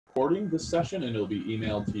recording this session, and it'll be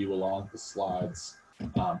emailed to you along with the slides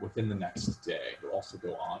within the next day. It'll also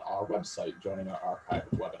go on our website, joining our archive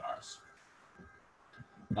of webinars.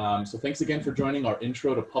 So thanks again for joining our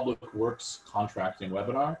Intro to Public Works Contracting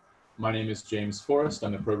webinar. My name is James Forrest.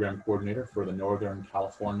 I'm the Program Coordinator for the Northern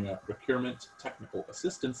California Procurement Technical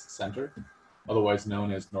Assistance Center, otherwise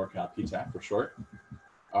known as Norcal PTAC for short.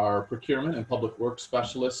 Our Procurement and Public Works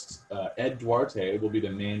Specialist, Ed Duarte, will be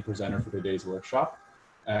the main presenter for today's workshop.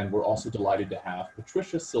 And we're also delighted to have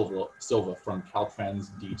Patricia Silva from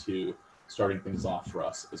Caltrans D2 starting things off for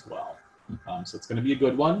us as well. So it's going to be a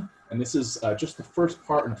good one. And this is just the first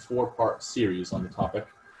part in a 4-part series on the topic,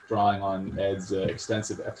 drawing on Ed's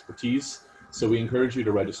extensive expertise. So we encourage you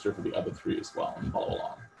to register for the other 3 as well and follow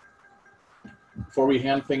along. Before we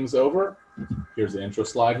hand things over, here's the intro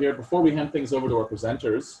slide here. Before we hand things over to our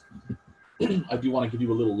presenters, I do want to give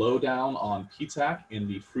you a little lowdown on PTAC and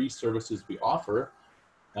the free services we offer,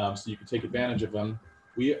 so you can take advantage of them.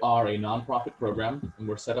 We are a nonprofit program, and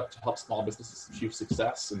we're set up to help small businesses achieve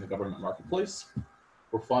success in the government marketplace.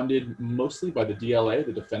 We're funded mostly by the DLA,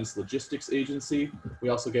 the Defense Logistics Agency. We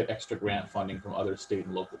also get extra grant funding from other state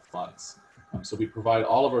and local funds. So we provide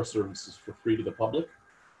all of our services for free to the public,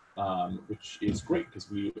 which is great because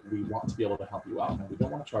we want to be able to help you out and we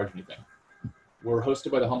don't want to charge anything. We're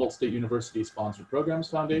hosted by the Humboldt State University Sponsored Programs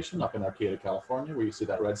Foundation up in Arcata, California, where you see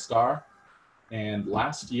that red star. And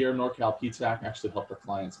last year, Norcal PTAC actually helped our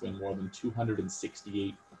clients win more than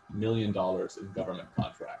 $268 million in government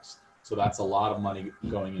contracts. So that's a lot of money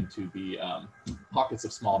going into the pockets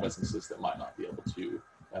of small businesses that might not be able to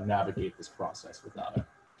navigate this process without it.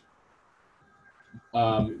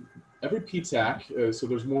 Every PTAC, so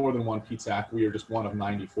there's more than one PTAC, we are just one of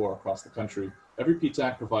 94 across the country. Every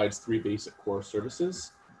PTAC provides 3 basic core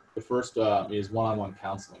services. The first is one-on-one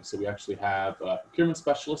counseling. So we actually have procurement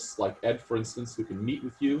specialists like Ed, for instance, who can meet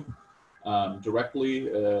with you directly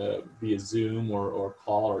via Zoom or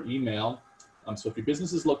call or email. So if your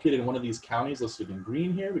business is located in one of these counties listed in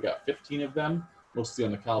green here, we got 15 of them, mostly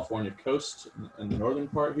on the California coast in the northern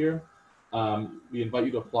part here. We invite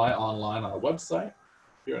you to apply online on our website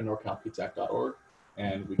here at norcalptac.org,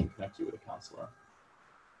 and we can connect you with a counselor.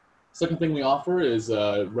 Second thing we offer is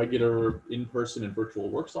regular in-person and virtual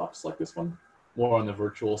workshops like this one, more on the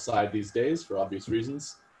virtual side these days for obvious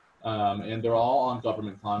reasons. And they're all on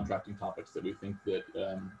government contracting topics that we think that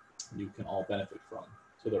you can all benefit from.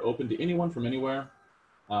 So they're open to anyone from anywhere,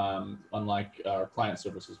 unlike our client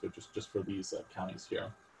services, but just for these counties here.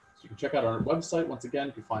 So you can check out our website. Once again,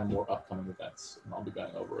 you can find more upcoming events, and I'll be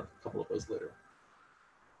going over a couple of those later.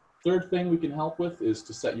 Third thing we can help with is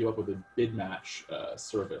to set you up with a bid match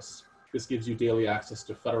service. This gives you daily access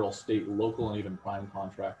to federal, state, local, and even prime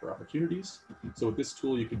contractor opportunities. So with this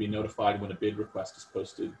tool, you can be notified when a bid request is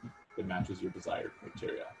posted that matches your desired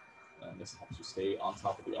criteria. And this helps you stay on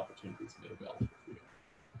top of the opportunities made available for you.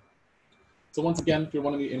 So once again, if you're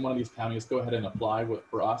in one of these counties, go ahead and apply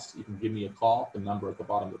for us. You can give me a call, the number at the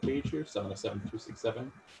bottom of the page here,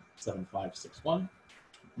 707-267-7561.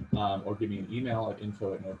 Or give me an email at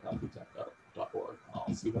info@norcalptac.org.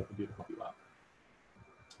 I'll see what I can do to help you out.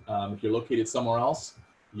 If you're located somewhere else,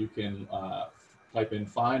 you can type in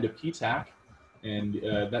find a PTAC, and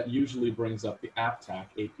that usually brings up the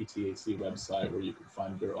APTAC, APTAC website, where you can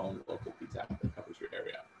find your own local PTAC that covers your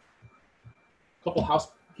area. A couple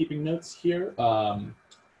housekeeping notes here. To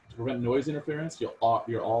prevent noise interference, you're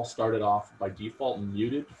all started off by default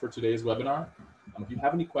muted for today's webinar. If you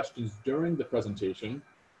have any questions during the presentation,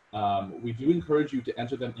 we do encourage you to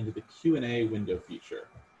enter them into the Q&A window feature.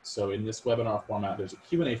 So in this webinar format, there's a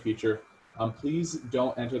Q&A feature. Please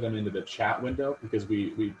don't enter them into the chat window because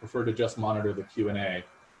we prefer to just monitor the Q&A.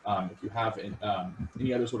 If you have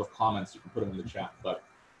any other sort of comments, you can put them in the chat, but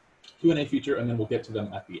Q&A feature, and then we'll get to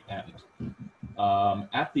them at the end.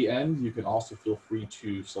 At the end, you can also feel free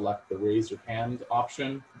to select the raise your hand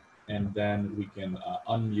option, and then we can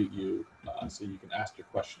unmute you so you can ask your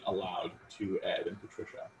question aloud to Ed and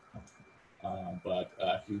Patricia. But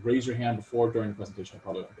if you raise your hand during the presentation, I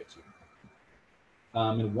probably won't get to you.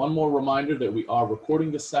 And one more reminder that we are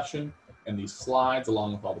recording this session, and these slides,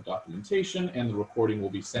 along with all the documentation and the recording, will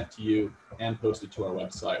be sent to you and posted to our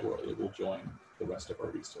website, where it will join the rest of our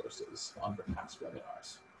resources under past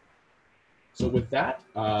webinars. So with that,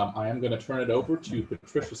 I am going to turn it over to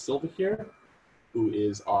Patricia Silva here, who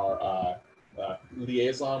is our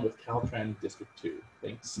liaison with Caltrans District 2.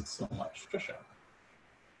 Thanks so much, Patricia.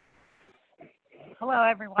 Hello,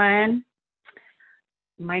 everyone.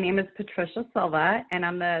 My name is Patricia Silva, and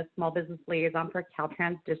I'm the Small Business Liaison for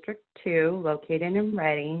Caltrans District 2, located in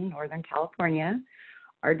Redding, Northern California.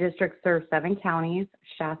 Our district serves 7 counties: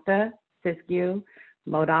 Shasta, Siskiyou,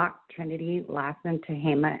 Modoc, Trinity, Lassen,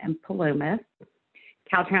 Tehama, and Pelomas.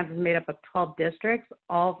 Caltrans is made up of 12 districts,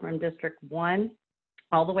 all from District 1,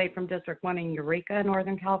 all the way from District 1 in Eureka,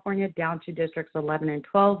 Northern California, down to Districts 11 and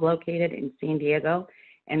 12, located in San Diego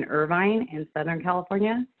and Irvine in Southern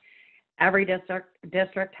California. Every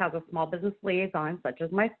district has a small business liaison, such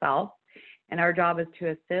as myself, and our job is to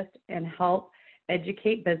assist and help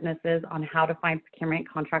educate businesses on how to find procurement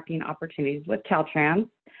contracting opportunities with Caltrans.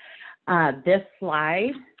 This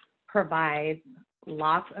slide provides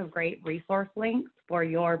lots of great resource links for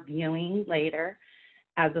your viewing later,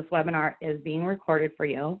 as this webinar is being recorded for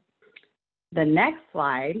you. The next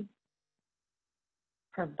slide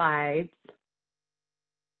provides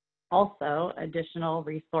also additional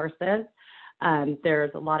resources.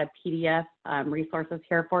 There's a lot of PDF resources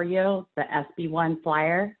here for you. The SB1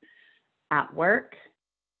 flyer at work.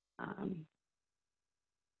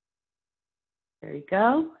 There you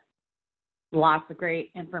go. Lots of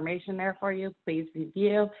great information there for you. Please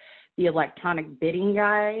review the electronic bidding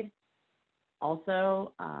guide.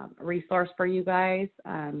 Also a resource for you guys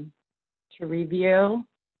to review.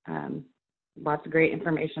 Lots of great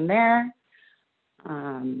information there.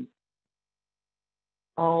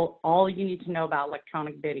 All you need to know about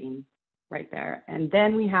electronic bidding right there. And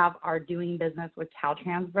then we have our Doing Business with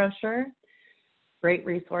Caltrans brochure. Great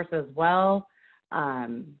resource as well.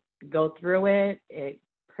 Go through it. It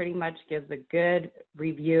pretty much gives a good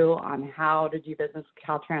review on how to do business with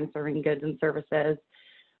Caltrans serving goods and services.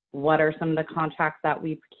 What are some of the contracts that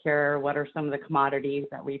we procure? What are some of the commodities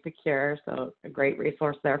that we procure? So a great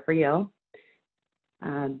resource there for you.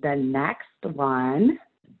 The next one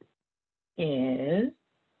is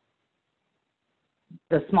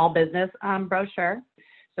the small business brochure.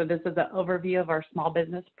 So this is an overview of our small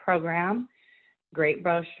business program. Great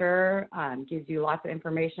brochure, gives you lots of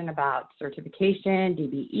information about certification,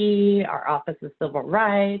 DBE, our Office of Civil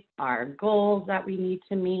Rights, our goals that we need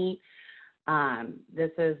to meet.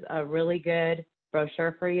 This is a really good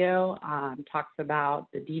brochure for you. Talks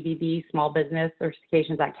about the DBB small business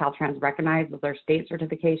certifications that Caltrans recognizes as our state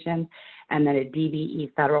certification, and then a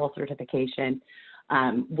DBE federal certification,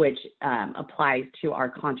 which applies to our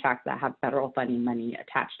contracts that have federal funding money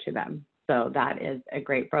attached to them. So that is a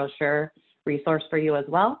great brochure resource for you as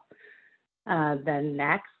well. The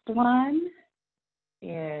next one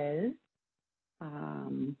is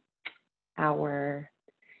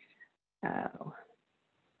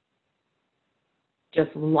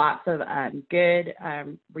just lots of good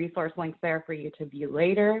resource links there for you to view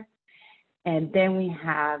later. And then we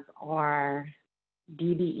have our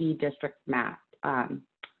DBE district map.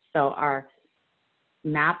 So our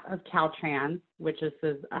map of Caltrans, which is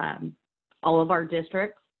all of our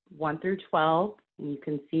districts, 1 through 12, and you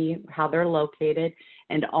can see how they're located,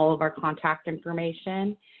 and all of our contact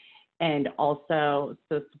information, and also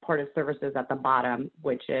the supportive services at the bottom,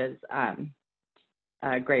 which is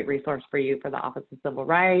a great resource for you for the Office of Civil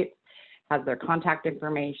Rights, has their contact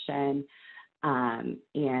information,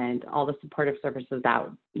 and all the supportive services that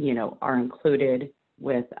are included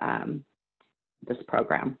with this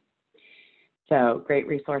program. So great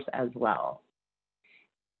resource as well.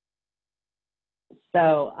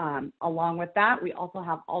 So along with that, we also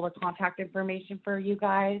have all the contact information for you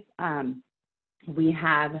guys. We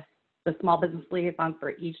have the small business liaison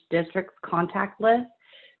for each district's contact list,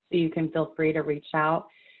 so you can feel free to reach out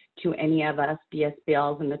to any of us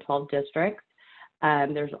BSBLs in the 12 districts.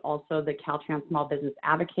 There's also the Caltrans Small Business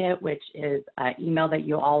Advocate, which is an email that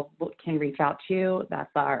you all can reach out to.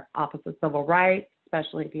 That's our Office of Civil Rights,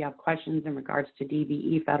 especially if you have questions in regards to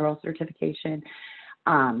DBE federal certification.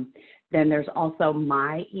 Then there's also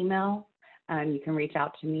my email. You can reach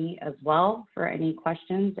out to me as well for any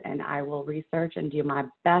questions, and I will research and do my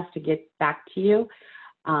best to get back to you.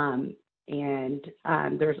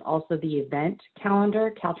 There's also the event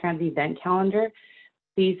calendar, Caltrans event calendar.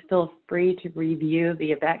 Please feel free to review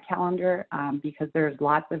the event calendar because there's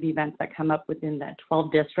lots of events that come up within the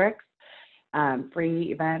 12 districts,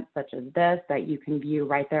 free events such as this that you can view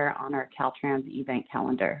right there on our Caltrans event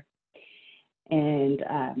calendar. And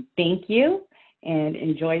thank you, and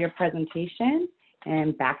enjoy your presentation.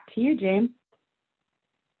 And back to you, James.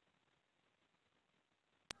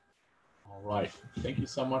 All right. Thank you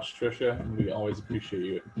so much, Tricia. And we always appreciate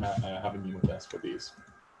you having you with us for these.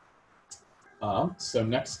 So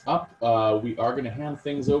next up, we are going to hand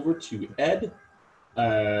things over to Ed.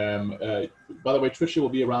 By the way, Tricia will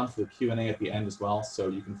be around for the Q&A at the end as well, so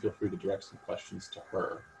you can feel free to direct some questions to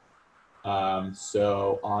her.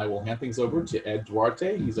 So I will hand things over to Ed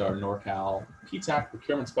Duarte. He's our NorCal PTAC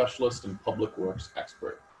procurement specialist and public works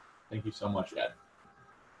expert. Thank you so much, Ed.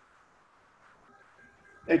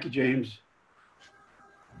 Thank you, James.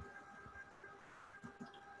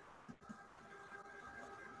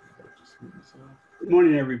 Good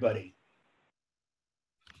morning, everybody.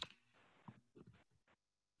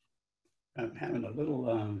 I'm having a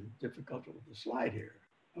little difficulty with the slide here.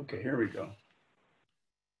 Okay, here we go.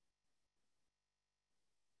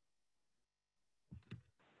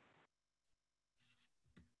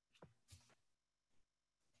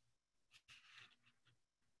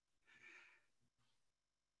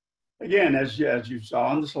 Again, as you saw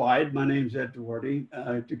on the slide, my name's Ed Duarte.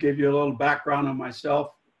 To give you a little background on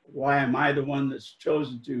myself, why am I the one that's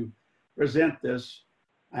chosen to present this?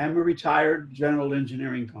 I am a retired general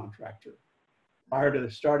engineering contractor. Prior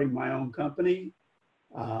to starting my own company,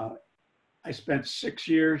 I spent 7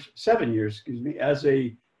 years, excuse me, as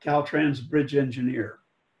a Caltrans bridge engineer.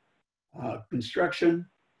 Construction,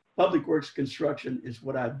 public works construction is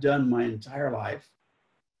what I've done my entire life.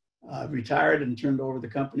 Retired and turned over the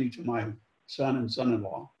company to my son and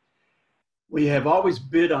son-in-law. We have always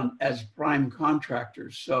bid on as prime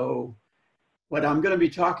contractors. So what I'm going to be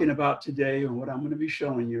talking about today and what I'm going to be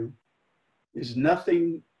showing you is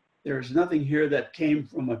nothing, there's nothing here that came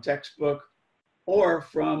from a textbook or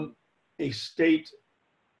from a state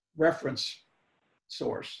reference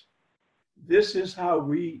source. This is how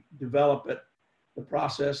we develop it, the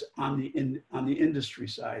process on the industry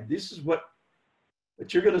side. This is what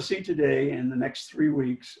you're going to see today in the next 3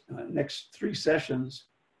 weeks, next 3 sessions,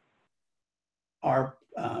 are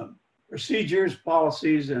procedures,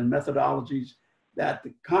 policies, and methodologies that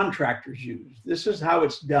the contractors use. This is how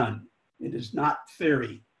it's done. It is not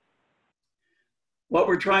theory. What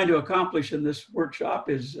we're trying to accomplish in this workshop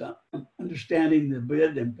is understanding the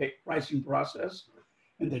bid and pricing process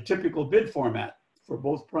and the typical bid format for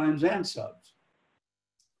both primes and subs.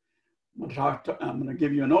 I'm going to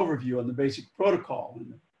give you an overview on the basic protocol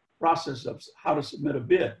and the process of how to submit a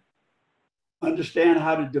bid. Understand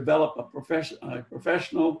how to develop a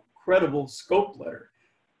professional, credible scope letter.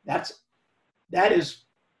 That is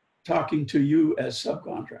talking to you as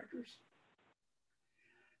subcontractors.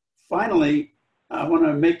 Finally, I want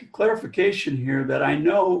to make a clarification here that I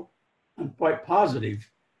know, I'm quite positive,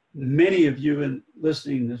 many of you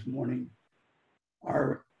listening this morning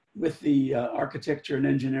are with the architecture and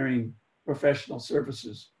engineering professional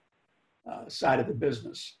services side of the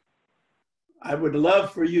business. I would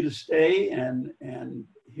love for you to stay and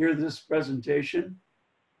hear this presentation.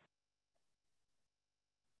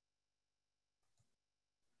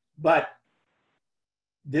 But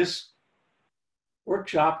this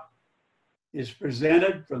workshop is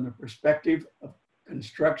presented from the perspective of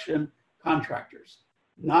construction contractors,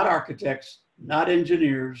 not architects, not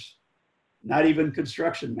engineers, not even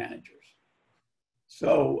construction managers.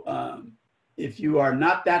 So if you are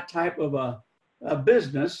not that type of a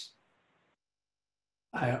business,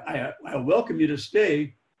 I welcome you to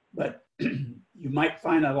stay, but you might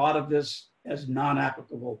find a lot of this as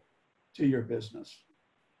non-applicable to your business.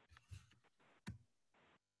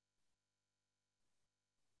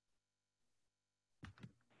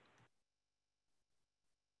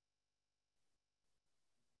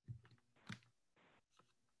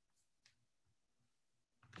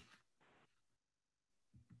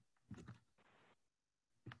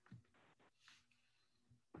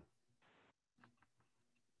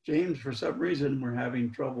 James, for some reason, we're having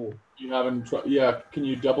trouble. Yeah, can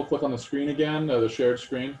you double click on the screen again, the shared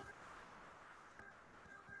screen?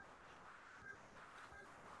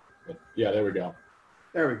 Yeah, there we go.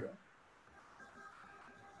 There we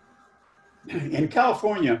go. In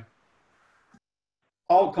California,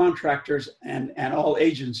 all contractors and all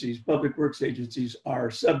agencies, public works agencies, are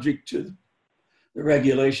subject to the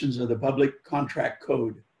regulations of the Public Contract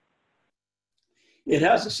Code. It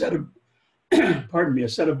has a set of a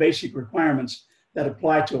set of basic requirements that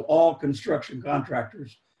apply to all construction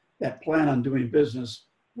contractors that plan on doing business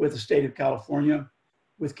with the state of California,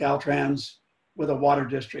 with Caltrans, with a water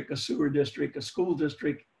district, a sewer district, a school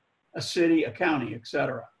district, a city, a county,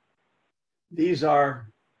 etc. These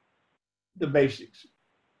are the basics.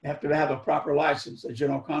 You have to have a proper license, a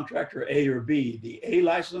general contractor, A or B. The A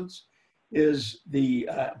license is the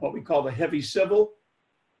what we call the heavy civil.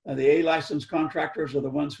 The A licensed contractors are the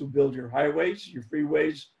ones who build your highways, your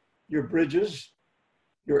freeways, your bridges,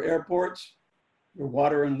 your airports, your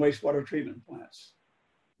water and wastewater treatment plants.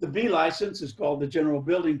 The B license is called the general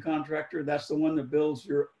building contractor. That's the one that builds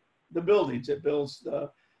the buildings. It builds the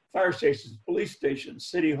fire stations, police stations,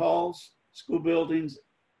 city halls, school buildings,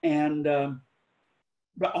 and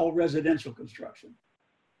all residential construction.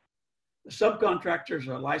 The subcontractors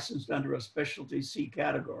are licensed under a specialty C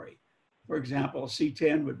category. For example, a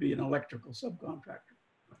C10 would be an electrical subcontractor.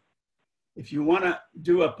 If you want to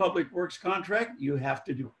do a public works contract, you have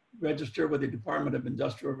to register with the Department of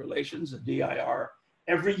Industrial Relations, a DIR,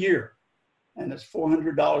 every year. and it's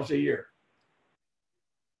 $400 a year.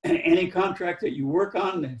 And any contract that you work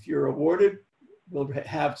on, if you're awarded, will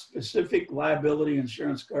have specific liability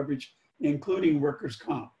insurance coverage, including workers'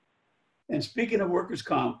 comp. And speaking of workers'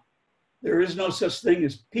 comp, there is no such thing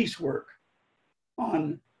as piecework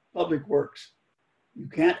on public works. You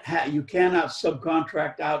cannot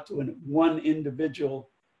subcontract out to one individual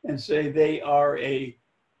and say they are a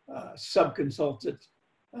subconsultant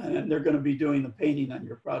and they're going to be doing the painting on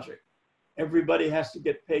your project. Everybody has to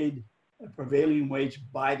get paid a prevailing wage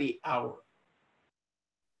by the hour.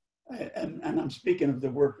 And I'm speaking of the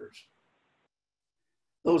workers.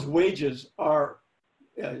 Those wages are,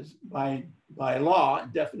 by law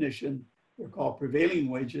definition, they're called prevailing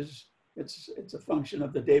wages. It's a function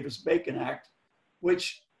of the Davis-Bacon Act,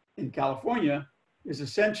 which in California is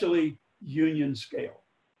essentially union scale.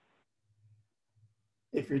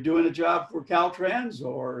 If you're doing a job for Caltrans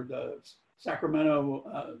or the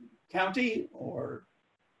Sacramento County or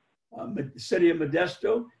the city of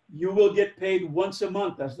Modesto, you will get paid once a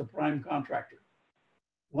month as the prime contractor,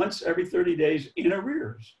 once every 30 days in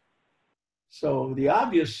arrears. So the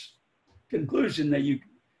obvious conclusion that you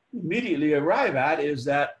immediately arrive at is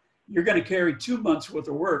that you're going to carry 2 months worth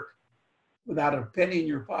of work without a penny in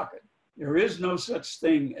your pocket. There is no such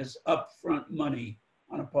thing as upfront money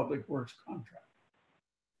on a public works contract.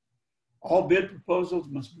 All bid proposals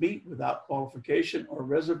must meet without qualification or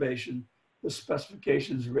reservation the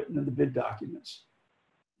specifications written in the bid documents.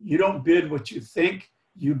 You don't bid what you think,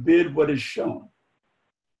 you bid what is shown.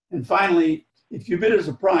 And finally, if you bid as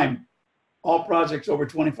a prime, all projects over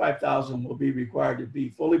 $25,000 will be required to be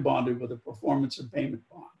fully bonded with a performance and payment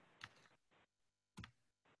bond.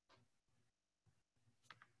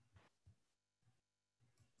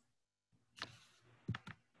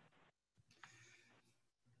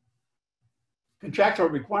 Contractual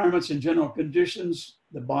requirements and general conditions,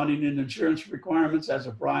 the bonding and insurance requirements as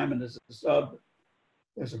a prime and as a sub.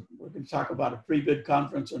 We're going to talk about a pre-bid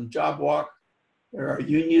conference and job walk. There are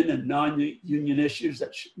union and non-union issues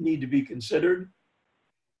that need to be considered.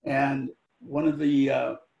 And one of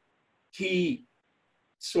the key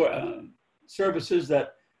services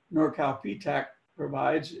that Norcal PTAC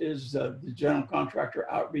provides is the general contractor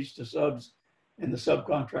outreach to subs and the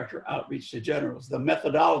subcontractor outreach to generals. The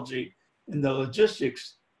methodology and the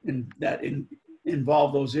logistics that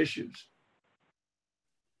involve those issues.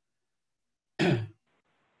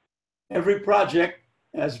 Every project,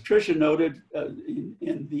 as Tricia noted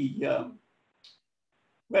in the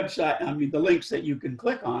website, the links that you can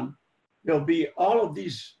click on, there'll be all of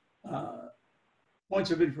these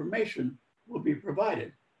points of information will be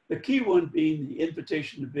provided. The key one being the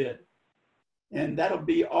invitation to bid. And that'll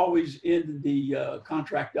be always in the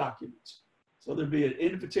contract documents. So there'll be an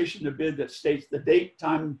invitation to bid that states the date,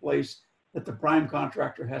 time, and place that the prime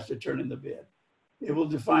contractor has to turn in the bid. It will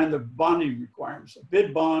define the bonding requirements, a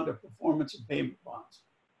bid bond, a performance and payment bonds.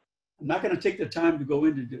 I'm not going to take the time to go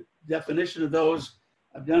into the definition of those.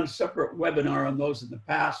 I've done a separate webinar on those in the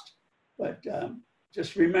past, but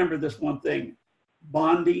just remember this one thing.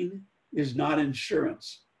 Bonding is not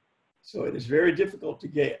insurance. So it is very difficult to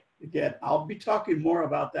get. Again, I'll be talking more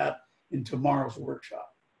about that in tomorrow's workshop.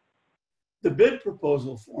 The bid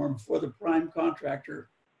proposal form for the prime contractor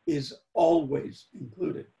is always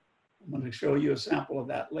included. I'm going to show you a sample of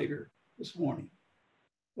that later this morning.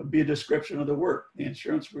 There'll be a description of the work, the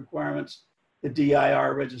insurance requirements, the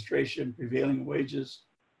DIR registration, prevailing wages.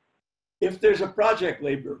 If there's a project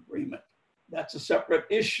labor agreement, that's a separate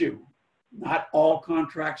issue. Not all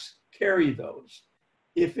contracts carry those.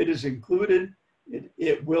 If it is included,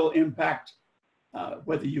 it will impact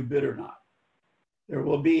whether you bid or not. There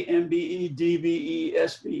will be MBE, DBE,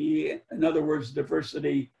 SBE, in other words,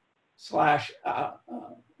 diversity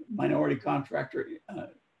 / minority contractor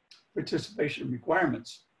participation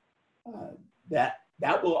requirements.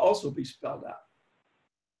 That will also be spelled out.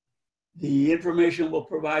 The information will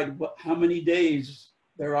provide how many days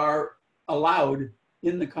there are allowed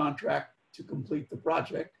in the contract to complete the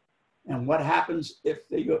project and what happens if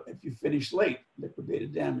you finish late,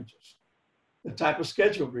 liquidated damages. The type of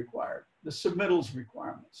schedule required, the submittals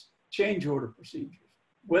requirements, change order procedures,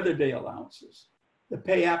 weather day allowances, the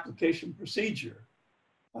pay application procedure.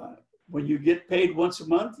 When you get paid once a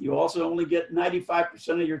month, you also only get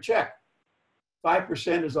 95% of your check.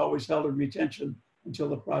 5% is always held in retention until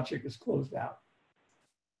the project is closed out.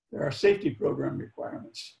 There are safety program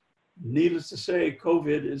requirements. Needless to say,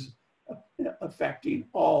 COVID is affecting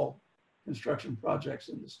all construction projects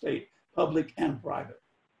in the state, public and private.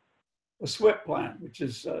 A SWIP plan, which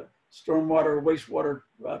is stormwater, wastewater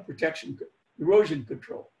protection, erosion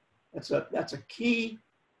control. That's a key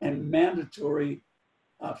and mandatory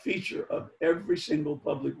a feature of every single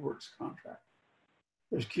public works contract.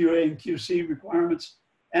 There's QA and QC requirements,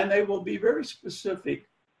 and they will be very specific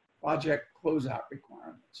project closeout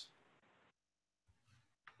requirements.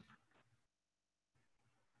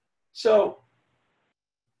 So,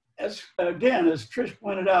 as Trish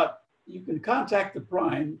pointed out, you can contact the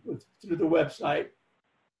prime through the website,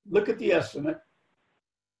 look at the estimate,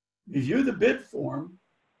 review the bid form,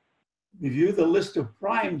 review the list of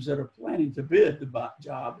primes that are planning to bid the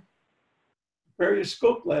job, prepare your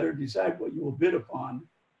scope letter, decide what you will bid upon,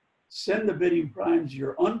 send the bidding primes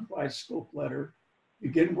your unpriced scope letter,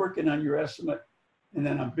 begin working on your estimate, and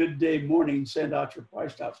then on bid day morning, send out your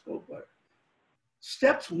priced out scope letter.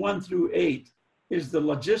 Steps 1 through 8 is the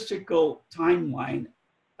logistical timeline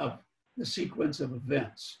of the sequence of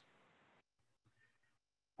events.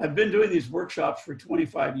 I've been doing these workshops for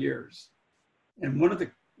 25 years, and one of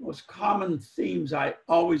the most common themes I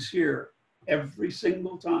always hear every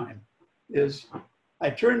single time is I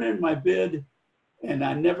turned in my bid and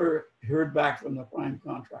I never heard back from the prime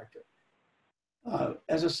contractor.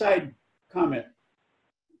 As a side comment,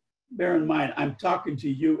 bear in mind, I'm talking to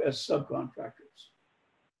you as subcontractors.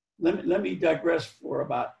 Let me digress for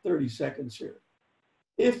about 30 seconds here.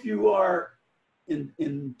 If you are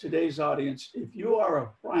in today's audience, if you are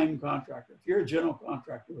a prime contractor, if you're a general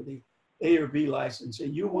contractor with the A or B license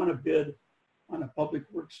and you want to bid on a public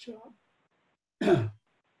works job,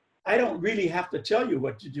 I don't really have to tell you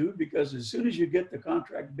what to do, because as soon as you get the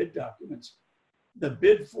contract bid documents, the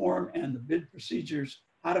bid form and the bid procedures,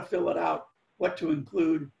 how to fill it out, what to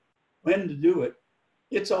include, when to do it,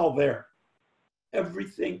 it's all there.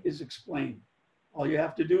 Everything is explained. All you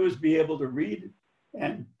have to do is be able to read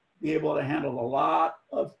and be able to handle a lot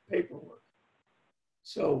of paperwork.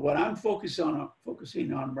 So what I'm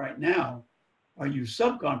focusing on right now are you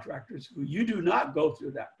subcontractors who you do not go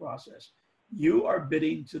through that process. You are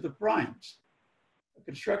bidding to the primes. A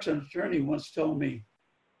construction attorney once told me,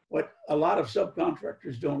 what a lot of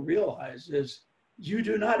subcontractors don't realize is you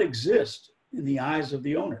do not exist in the eyes of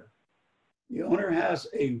the owner. The owner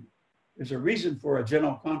there's a reason for a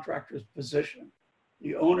general contractor's position.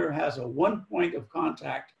 The owner has a one point of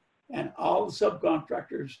contact, and all the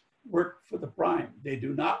subcontractors work for the prime. They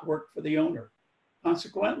do not work for the owner.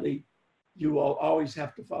 Consequently, you will always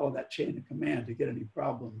have to follow that chain of command to get any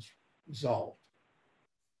problems resolved.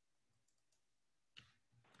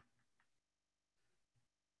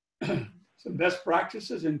 Some best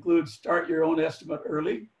practices include start your own estimate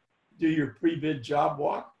early, do your pre-bid job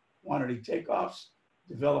walk, quantity takeoffs,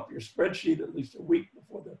 develop your spreadsheet at least a week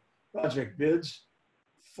before the project bids,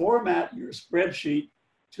 format your spreadsheet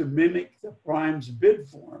to mimic the prime's bid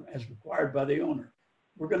form as required by the owner.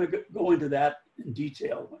 We're going to go into that in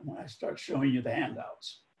detail when I start showing you the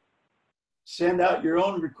handouts. Send out your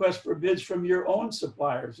own request for bids from your own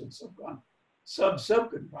suppliers and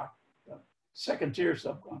second-tier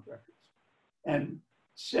subcontractors. And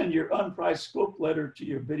send your unpriced scope letter to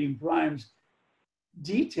your bidding primes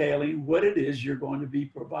detailing what it is you're going to be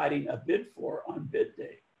providing a bid for on bid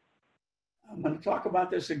day. I'm going to talk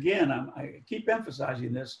about this again. I keep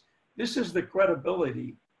emphasizing this. This is the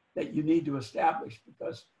credibility that you need to establish,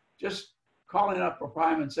 because just calling up a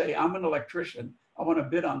prime and say, I'm an electrician, I want to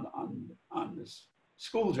bid on this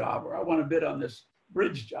school job, or I want to bid on this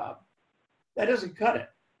bridge job, that doesn't cut it.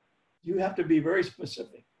 You have to be very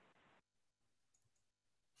specific.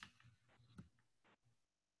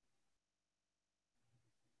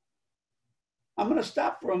 I'm going to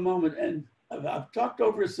stop for a moment, and I've talked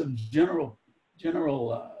over some general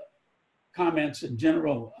comments and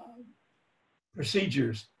general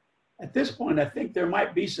procedures. At this point, I think there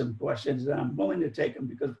might be some questions, and I'm willing to take them,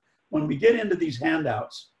 because when we get into these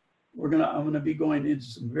handouts, I'm going to be going into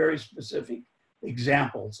some very specific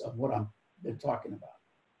examples of what I've been talking about.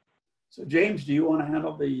 So James, do you want to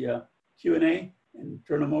handle the Q&A and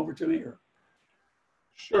turn them over to me? Or?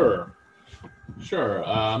 Sure.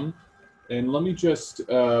 And let me just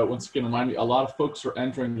once again remind you, a lot of folks are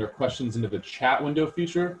entering their questions into the chat window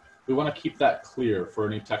feature. We want to keep that clear for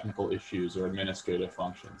any technical issues or administrative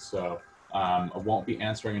functions. So I won't be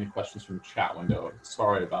answering any questions from the chat window.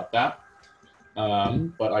 Sorry about that.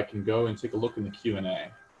 But I can go and take a look in the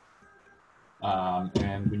Q&A.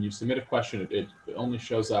 And when you submit a question, it only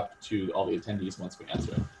shows up to all the attendees once we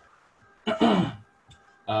answer it.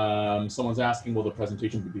 Someone's asking, will the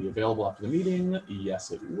presentation be available after the meeting?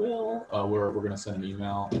 Yes, it will. We're going to send an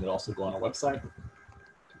email, and it'll also go on our website.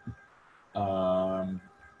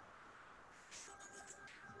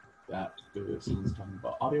 Someone's talking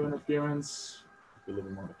about audio interference. A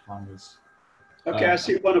little more of the counties. Okay, I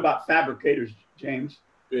see one about fabricators, James.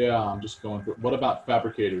 Yeah, I'm just going through. What about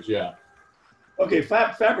fabricators? Yeah. Okay,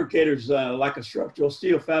 fabricators like a structural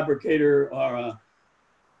steel fabricator or a,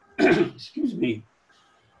 excuse me,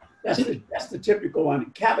 that's the typical one.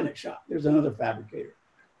 Cabinet shop, there's another fabricator.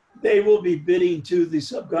 They will be bidding to the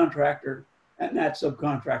subcontractor, and that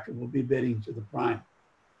subcontractor will be bidding to the prime.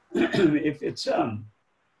 If it's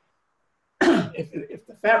if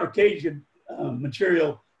the fabrication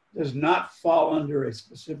material does not fall under a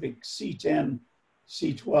specific C10,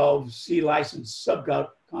 C12, C licensed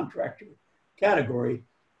subcontractor category,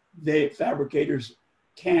 fabricators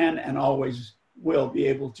can and always will be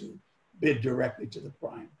able to bid directly to the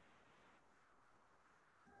prime.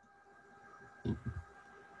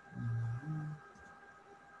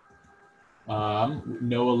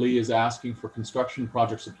 Noah Lee is asking for construction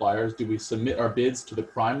project suppliers. Do we submit our bids to the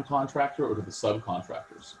prime contractor or to the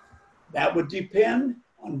subcontractors? That would depend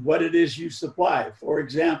on what it is you supply. For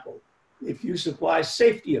example, if you supply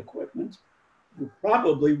safety equipment, you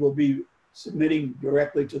probably will be submitting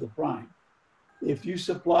directly to the prime. If you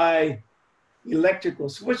supply electrical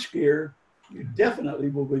switchgear, you definitely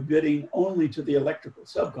will be bidding only to the electrical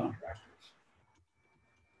subcontractors.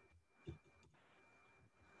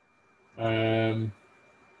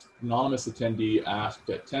 Anonymous attendee asked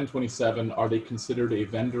at 1027, are they considered a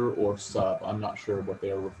vendor or sub? I'm not sure what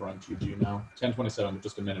they are referring to. Do you know? 1027,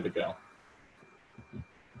 just a minute ago.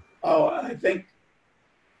 Oh, I think,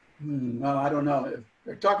 well, I don't know. If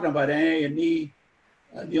they're talking about an A&E,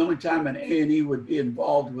 the only time an A&E would be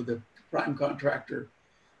involved with a prime contractor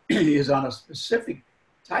is on a specific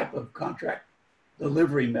type of contract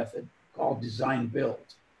delivery method called design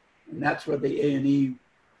build. And that's where the A&E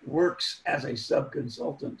works as a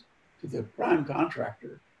sub-consultant to the prime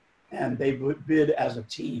contractor, and they would bid as a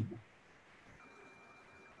team.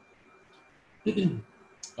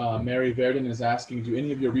 Mary Verdon is asking, do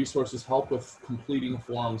any of your resources help with completing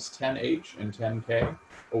forms 10H and 10K,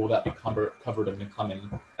 or will that be covered in the coming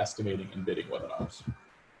estimating and bidding webinars?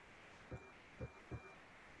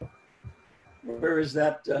 Where is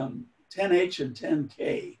that 10H and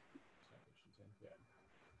 10K?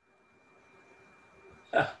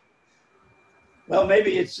 Well,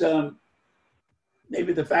 maybe it's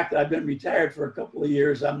maybe the fact that I've been retired for a couple of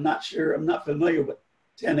years. I'm not sure. I'm not familiar with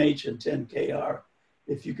 10H and 10K are.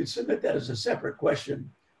 If you could submit that as a separate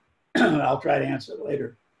question, I'll try to answer it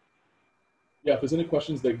later. Yeah, if there's any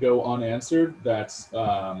questions that go unanswered, that's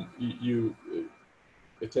attendees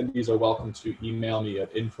are welcome to email me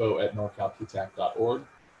at info@norcalptac.org,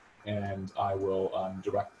 and I will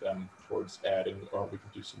direct them towards adding, or we can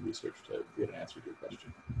do some research to get an answer to your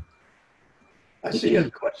question. I see a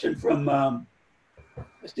question from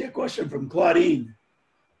Claudine,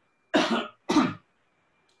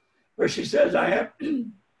 where she says, I have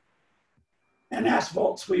an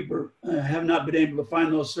asphalt sweeper. Have not been able to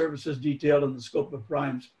find those services detailed in the scope of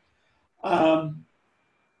primes.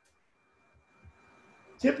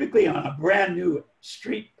 Typically on a brand new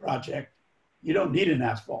street project, you don't need an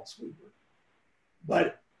asphalt sweeper.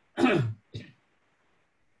 But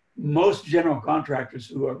most general contractors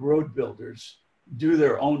who are road builders do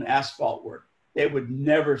their own asphalt work. They would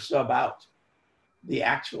never sub out the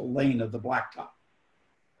actual lane of the blacktop.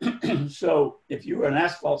 So if you were an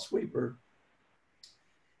asphalt sweeper,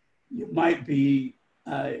 you might be,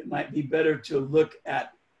 it might be better to look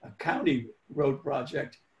at a county road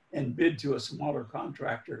project and bid to a smaller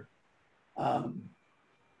contractor. I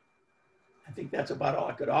think that's about all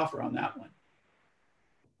I could offer on that one.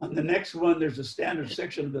 On the next one, there's a standard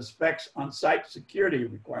section of the specs on site security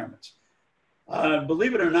requirements.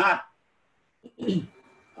 Believe it or not,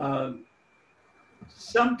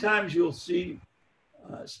 sometimes you'll see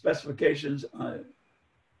specifications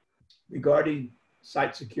regarding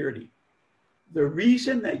site security. The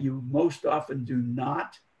reason that you most often do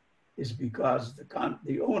not is because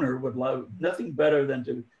the owner would love nothing better than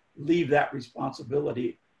to leave that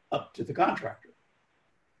responsibility up to the contractor.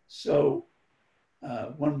 So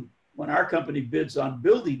when our company bids on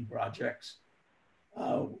building projects,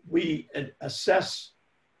 we assess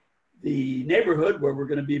the neighborhood where we're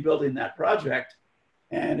going to be building that project,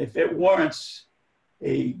 and if it warrants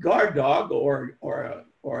a guard dog or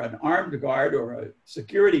an armed guard or a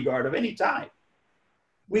security guard of any type,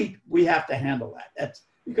 we have to handle that. That's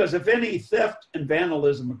because if any theft and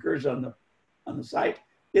vandalism occurs on the site,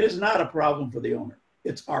 it is not a problem for the owner.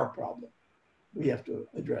 It's our problem. We have to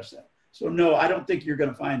address that. So no, I don't think you're going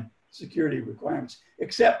to find security requirements,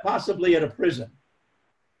 except possibly at a prison.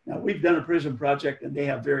 Now, we've done a prison project and they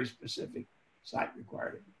have very specific site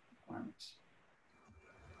requirements.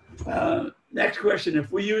 Next question,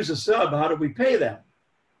 if we use a sub, how do we pay them?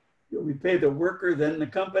 Do we pay the worker then the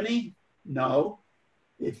company? No.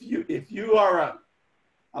 If you are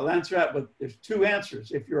I'll answer that, but there's two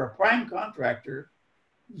answers. If you're a prime contractor,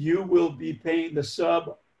 you will be paying the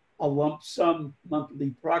sub a lump sum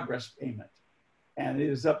monthly progress payment. And it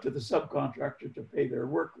is up to the subcontractor to pay their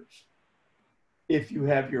workers. If you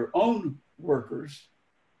have your own workers,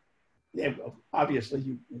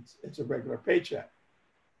 obviously it's a regular paycheck.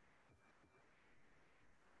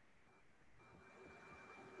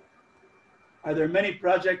 Are there many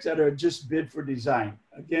projects that are just bid for design?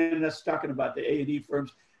 Again, that's talking about the A&E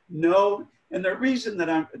firms. No, and the reason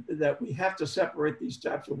that we have to separate these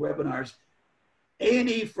types of webinars,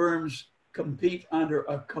 A&E firms compete under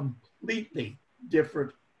a completely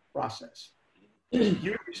different process.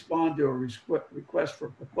 You respond to a request for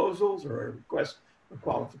proposals or a request for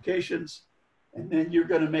qualifications, and then you're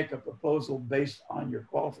going to make a proposal based on your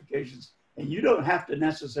qualifications, and you don't have to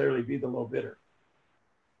necessarily be the low bidder.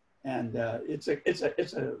 And it's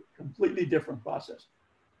a completely different process.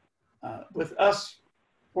 With us,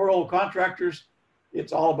 poor old contractors,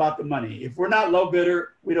 it's all about the money. If we're not low bidder,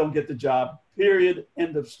 we don't get the job, period,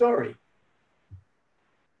 end of story.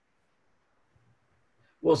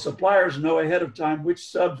 Will suppliers know ahead of time which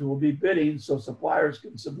subs will be bidding so suppliers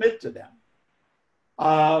can submit to them?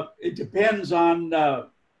 It depends on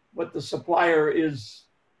what the supplier is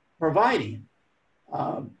providing.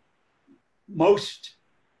 Most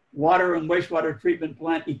water and wastewater treatment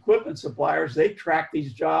plant equipment suppliers, they track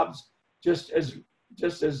these jobs just as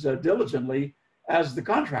diligently as the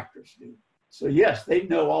contractors do. So yes, they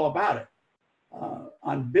know all about it.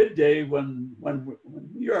 On bid day, when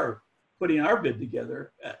we are putting our bid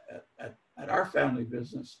together at our family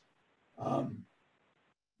business,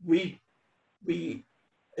 we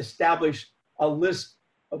establish a list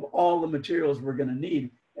of all the materials we're going to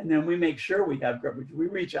need, and then we make sure we have coverage. We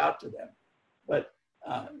reach out to them, but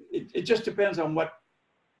it just depends on what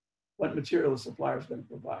material the supplier is going to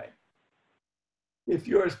provide. If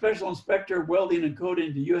you're a special inspector, welding and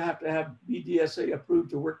coating, do you have to have BDSA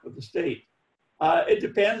approved to work with the state? It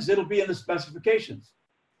depends. It'll be in the specifications.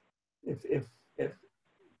 If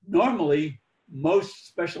normally most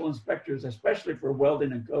special inspectors, especially for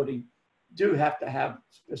welding and coating, do have to have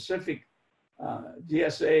specific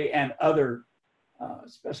DSA and other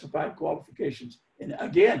specified qualifications. And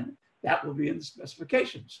again, that will be in the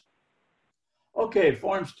specifications. Okay,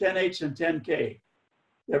 forms 10H and 10K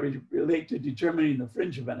that relate to determining the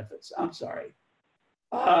fringe benefits. I'm sorry.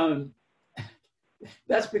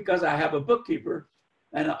 That's because I have a bookkeeper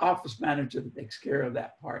and an office manager that takes care of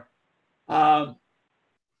that part. I'd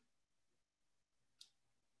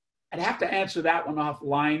have to answer that one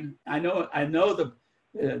offline. I know the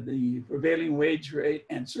prevailing wage rate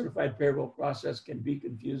and certified payroll process can be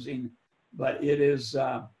confusing, but it is,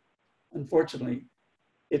 unfortunately,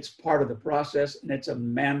 it's part of the process and it's a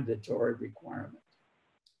mandatory requirement.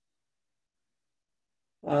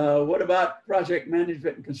 What about project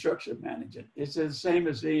management and construction management? It's the same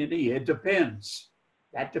as E&E. It depends.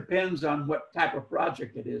 That depends on what type of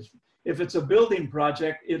project it is. If it's a building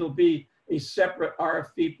project, it'll be a separate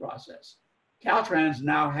RFP process. Caltrans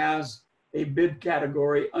now has a bid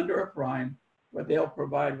category under a prime where they'll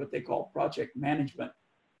provide what they call project management,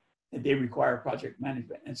 and they require project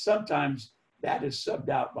management. And sometimes that is subbed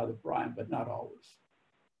out by the prime, but not always.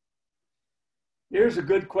 Here's a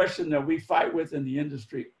good question that we fight with in the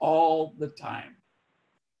industry all the time.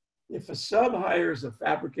 If a sub hires a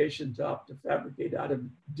fabrication top to fabricate out of,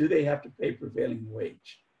 do they have to pay prevailing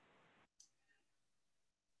wage?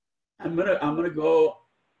 I'm gonna go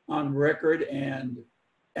on record and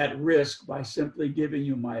at risk by simply giving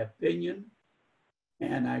you my opinion,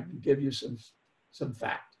 and I can give you some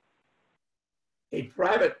fact. A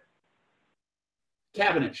private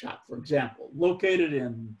cabinet shop, for example, located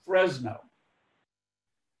in Fresno.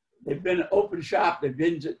 They've been an open shop. They've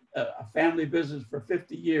been a family business for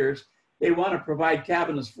 50 years. They want to provide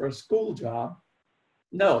cabinets for a school job.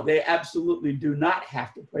 No, they absolutely do not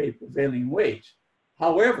have to pay prevailing wage.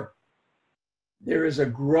 However, there is a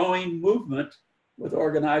growing movement with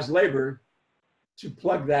organized labor to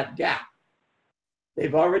plug that gap.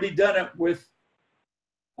 They've already done it with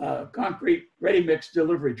concrete ready-mix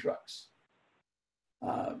delivery trucks.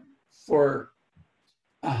 For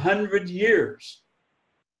 100 years,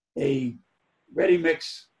 a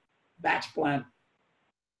ready-mix batch plant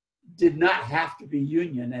did not have to be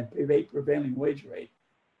union and pay prevailing wage rate.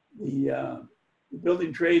 The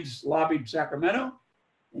building trades lobbied Sacramento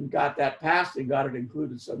and got that passed and got it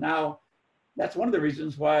included. So now that's one of the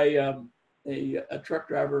reasons why a truck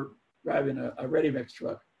driver driving a ready-mix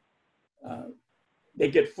truck, they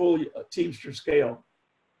get full Teamster scale,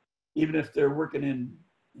 even if they're working in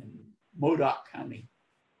Modoc County.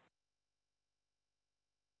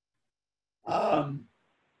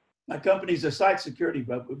 My company's a site security,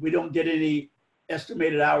 but we don't get any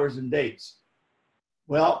estimated hours and dates.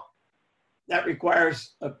 Well, that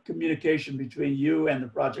requires a communication between you and the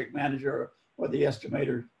project manager or the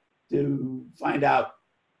estimator to find out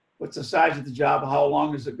what's the size of the job, how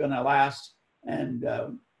long is it going to last, and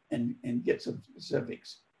get some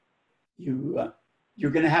specifics.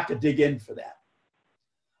 You're going to have to dig in for that.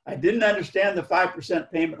 I didn't understand the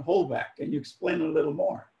 5% payment holdback. Can you explain a little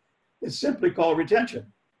more? It's simply called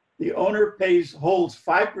retention. The owner holds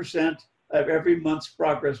 5% of every month's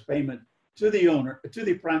progress payment to the owner, to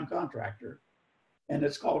the prime contractor, and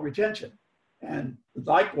it's called retention. And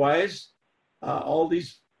likewise, all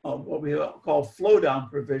these what we call flow down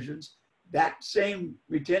provisions, that same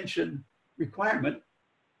retention requirement,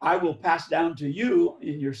 I will pass down to you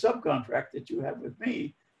in your subcontract that you have with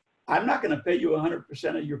me. I'm not going to pay you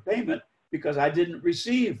 100% of your payment because I didn't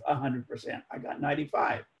receive 100%. I got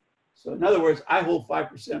 95. So in other words, I hold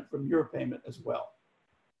 5% from your payment as well.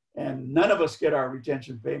 And none of us get our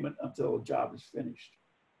retention payment until the job is finished.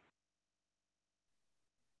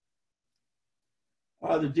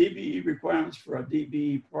 Are the DBE requirements for a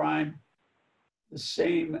DBE prime the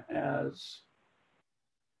same as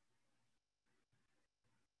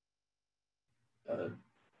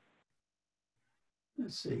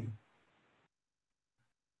let's see.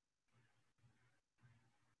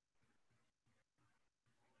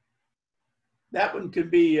 That one could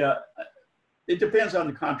be, it depends on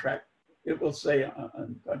the contract. It will say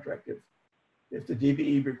on the contract if the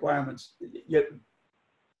DBE requirements,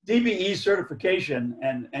 DBE certification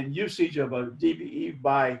and usage of a DBE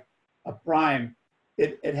by a prime,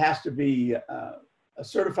 it has to be a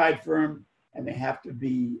certified firm, and they have to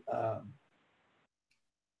be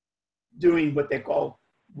doing what they call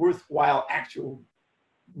worthwhile, actual,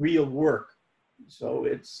 real work. So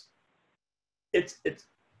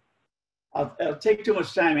I'll take too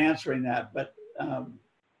much time answering that, but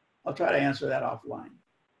I'll try to answer that offline.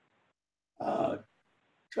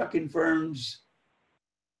 Trucking firms,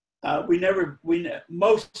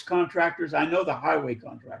 most contractors, I know the highway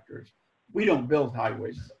contractors, we don't build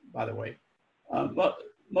highways, by the way. But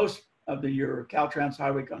most of your Caltrans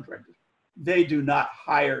highway contractors, they do not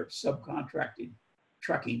hire subcontracting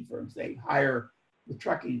trucking firms. They hire a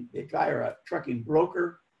trucking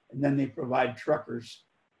broker, and then they provide truckers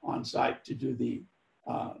on site to do the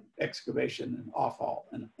excavation and off-haul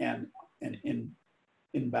and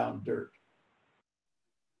inbound dirt.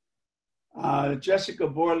 Jessica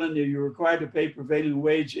Borland, are you required to pay prevailing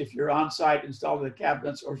wage if you're on site installing the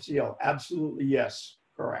cabinets or seal? Absolutely, yes,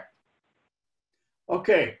 correct.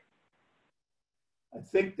 Okay, I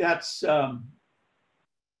think that's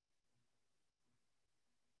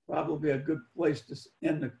probably a good place to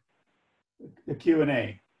end the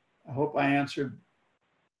Q&A. I hope I answered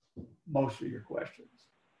most of your questions.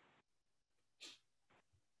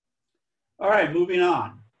 All right, moving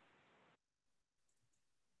on.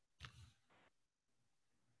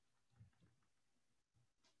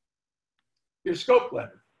 Your scope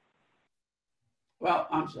letter. Well,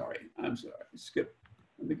 I'm sorry. Skip.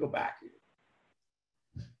 Let me go back here.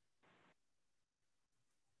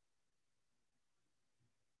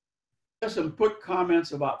 Just some quick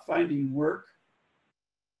comments about finding work.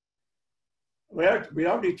 We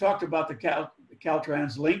already talked about the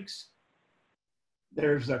Caltrans links.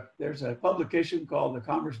 There's a publication called the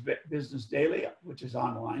Commerce Business Daily, which is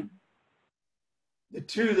online. The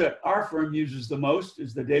two that our firm uses the most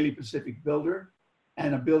is the Daily Pacific Builder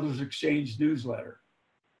and a Builders Exchange newsletter.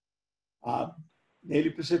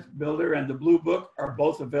 Daily Pacific Builder and the Blue Book are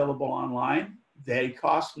both available online. They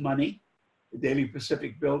cost money. The Daily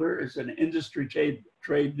Pacific Builder is an industry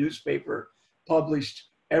trade newspaper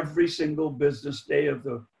published every single business day of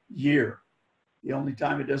the year. The only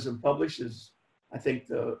time it doesn't publish is, I think,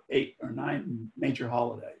 the 8 or 9 major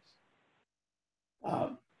holidays.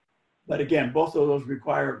 But again, both of those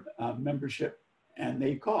require membership, and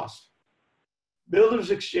they cost.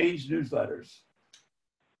 Builders Exchange newsletters.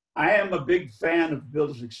 I am a big fan of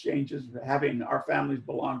Builders Exchanges, having our families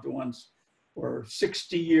belong to ones for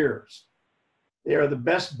 60 years. They are the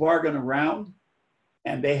best bargain around,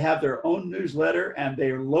 and they have their own newsletter, and they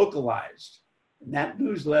are localized. And that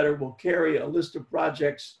newsletter will carry a list of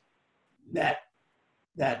projects that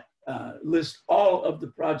list all of the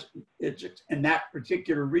projects in that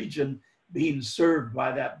particular region being served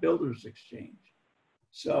by that Builders Exchange.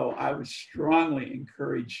 So I would strongly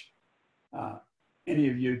encourage any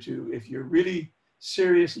of you to, if you're really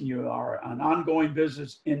serious and you are an ongoing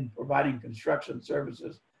business in providing construction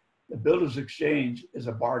services, the Builders Exchange is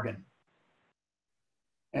a bargain.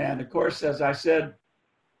 And of course, as I said,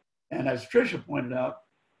 and as Tricia pointed out,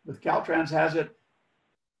 with Caltrans has it,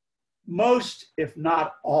 Most, if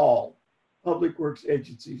not all, public works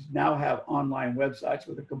agencies now have online websites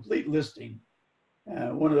with a complete listing.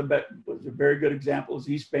 One of the was a very good example is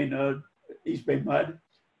East Bay Mud.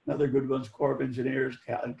 Another good one's Corps of Engineers,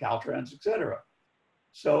 and Caltrans, et cetera.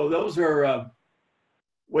 So those are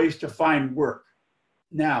ways to find work.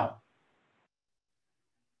 Now,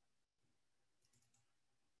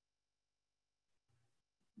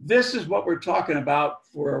 this is what we're talking about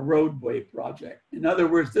for a roadway project. In other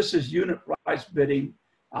words, this is unit price bidding.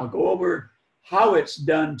 I'll go over how it's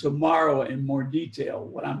done tomorrow in more detail.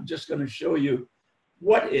 What I'm just going to show you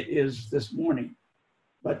what it is this morning.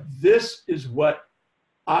 But this is what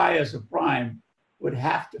I, as a prime, would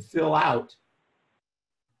have to fill out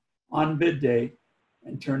on bid day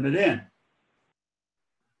and turn it in.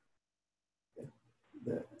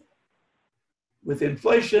 With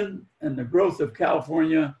inflation and the growth of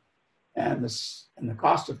California and the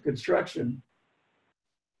cost of construction,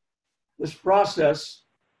 this process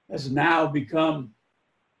has now become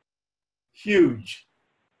huge.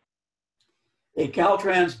 A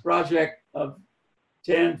Caltrans project of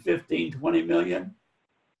 10, 15, 20 million,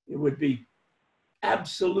 it would be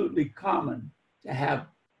absolutely common to have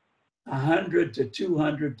 100 to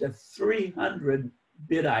 200 to 300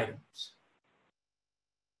 bid items.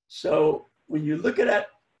 So when you look at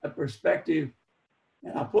a perspective,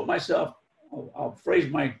 and I'll phrase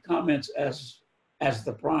my comments as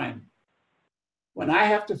the prime. When I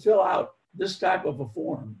have to fill out this type of a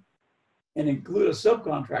form and include a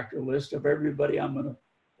subcontractor list of everybody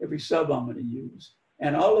every sub I'm gonna use,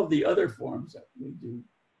 and all of the other forms that we do,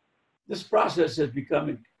 this process has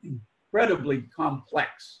become incredibly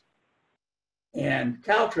complex. And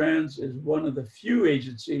Caltrans is one of the few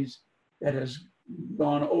agencies that has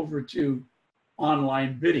gone over to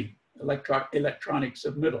online bidding, electronic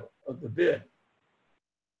submittal of the bid.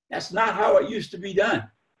 That's not how it used to be done.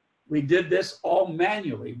 We did this all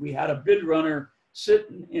manually. We had a bid runner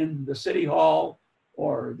sitting in the city hall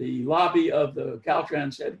or the lobby of the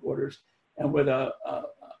Caltrans headquarters, and with a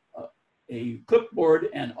clipboard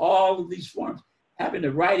and all of these forms, having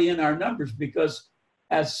to write in our numbers, because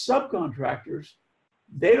as subcontractors,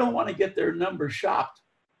 they don't want to get their numbers shopped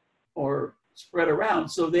or spread around.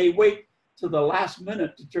 So they wait to the last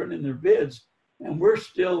minute to turn in their bids. And we're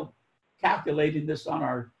still calculating this on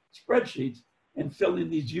our spreadsheets and filling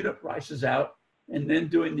these unit prices out and then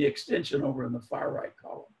doing the extension over in the far right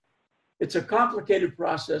column. It's a complicated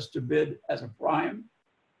process to bid as a prime.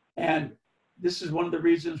 And this is one of the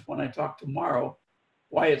reasons when I talk tomorrow,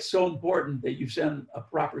 why it's so important that you send a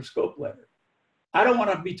proper scope letter. I don't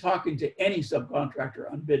want to be talking to any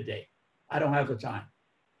subcontractor on bid day. I don't have the time.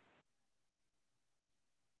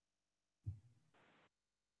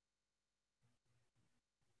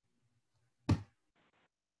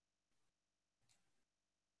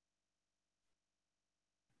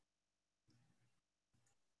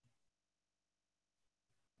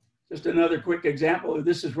 Just another quick example.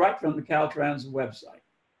 This is right from the Caltrans website.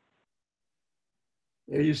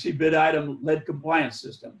 There you see bid item lead compliance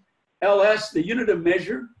system. LS, the unit of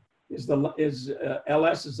measure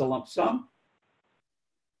LS is the lump sum.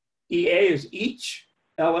 EA is each.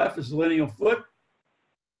 LF is lineal foot.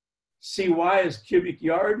 CY is cubic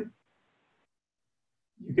yard.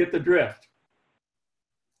 You get the drift.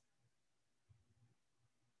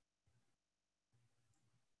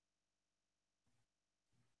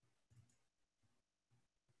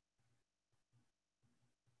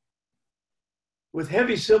 With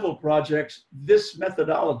heavy civil projects, this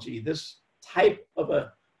methodology, this type of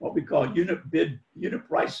what we call unit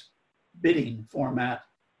price bidding format,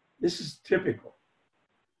 this is typical.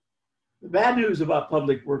 The bad news about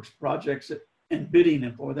public works projects and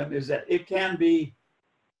bidding for them is that it can be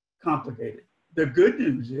complicated. The good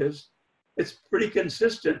news is it's pretty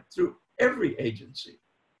consistent through every agency.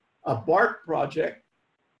 A BART project,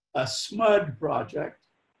 a SMUD project,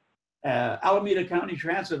 Alameda County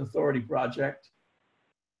Transit Authority project,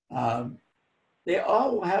 they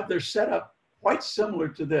all have their setup quite similar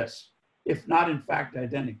to this, if not in fact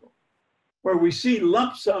identical. Where we see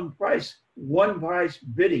lump sum price, one price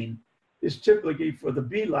bidding is typically for the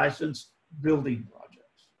B licensed building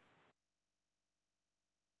projects.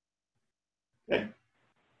 Okay.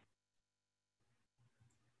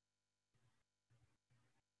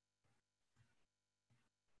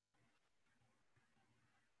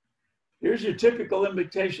 Here's your typical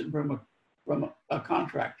invitation from a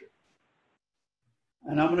contractor.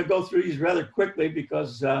 And I'm going to go through these rather quickly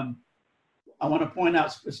because I want to point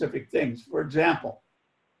out specific things. For example,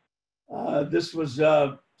 this was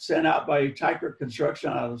sent out by Tykert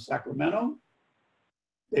Construction out of Sacramento.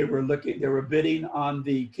 They were bidding on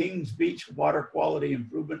the Kings Beach Water Quality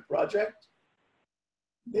Improvement Project.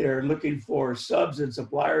 They're looking for subs and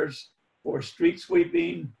suppliers for street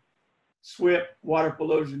sweeping, SWIP, water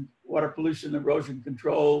pollution, erosion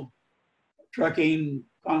control, trucking,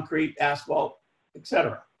 concrete, asphalt,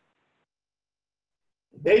 etc.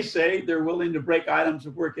 They say they're willing to break items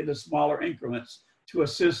of work into smaller increments to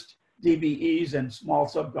assist DBEs and small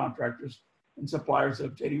subcontractors and suppliers in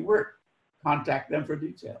obtaining work. Contact them for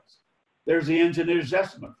details. There's the engineer's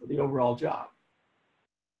estimate for the overall job.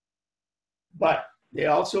 But they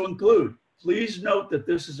also include, please note that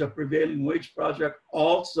this is a prevailing wage project.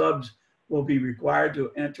 All subs will be required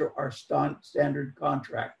to enter our standard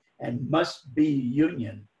contract and must be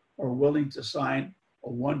union or willing to sign a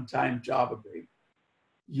one-time job agreement.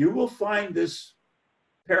 You will find this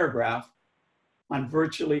paragraph on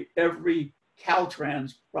virtually every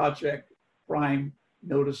Caltrans project prime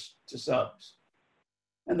notice to subs.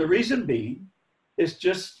 And the reason being, it's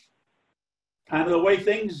just kind of the way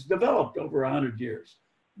things developed over 100 years.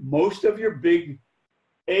 Most of your big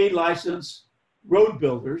A-license road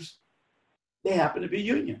builders, they happen to be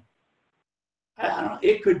union. I don't know,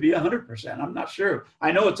 it could be 100%, I'm not sure.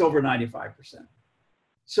 I know it's over 95%.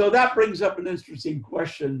 So that brings up an interesting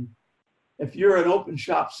question. If you're an open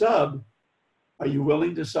shop sub, are you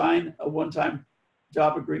willing to sign a one-time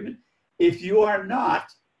job agreement? If you are not,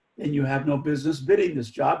 then you have no business bidding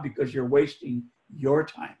this job because you're wasting your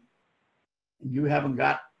time. And you haven't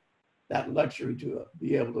got that luxury to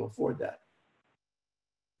be able to afford that.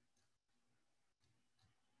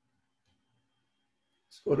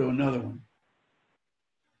 Let's go to another one.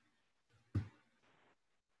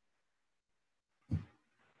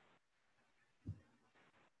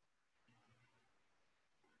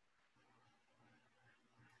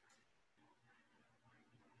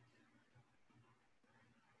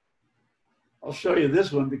 I'll show you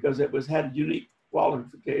this one because it had unique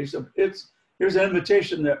qualifications. Here's an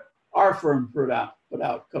invitation that our firm put out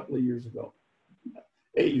a couple of years ago,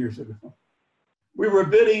 8 years ago. We were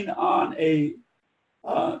bidding on the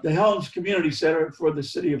Helms Community Center for the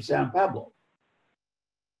city of San Pablo.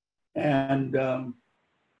 And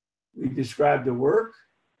we described the work.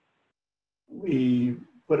 We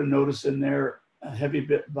put a notice in there, a heavy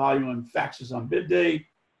bit volume and faxes on bid day.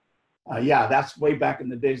 Yeah, that's way back in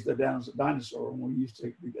the days of the dinosaur when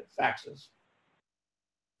we get faxes.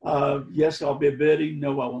 Yes, I'll be bidding.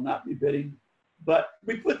 No, I will not be bidding. But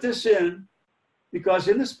we put this in because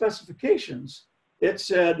in the specifications, it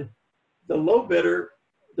said the low bidder,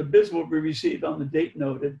 the bids will be received on the date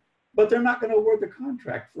noted, but they're not going to award the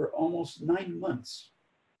contract for almost 9 months.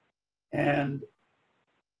 And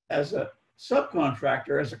as a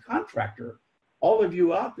subcontractor, as a contractor, all of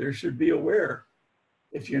you out there should be aware,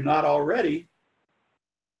 if you're not already,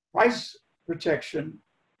 price protection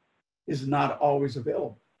is not always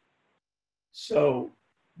available. So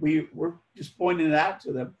we're just pointing it out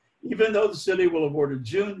to them. Even though the city will award in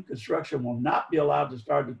June, construction will not be allowed to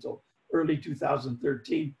start until early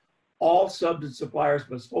 2013. All subs and suppliers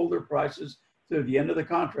must hold their prices through the end of the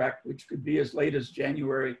contract, which could be as late as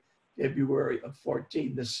January, February of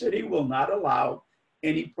 14. The city will not allow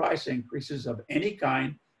any price increases of any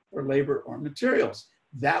kind for labor or materials.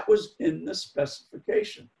 That was in the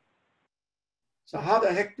specification. So how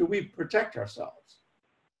the heck do we protect ourselves?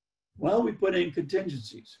 Well, we put in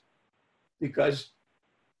contingencies because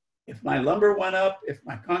if my lumber went up, if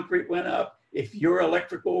my concrete went up, if your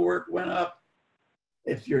electrical work went up,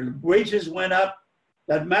 if your wages went up,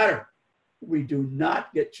 doesn't matter. We do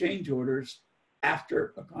not get change orders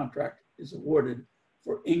after a contract is awarded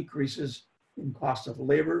for increases in cost of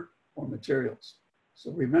labor or materials.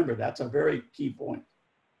 So remember, that's a very key point.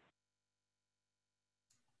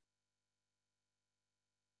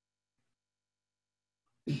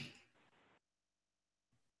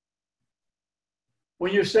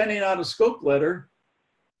 When you're sending out a scope letter,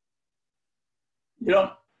 you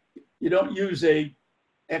don't use a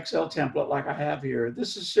Excel template like I have here.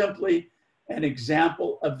 This is simply an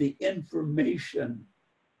example of the information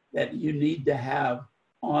that you need to have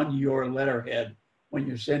on your letterhead when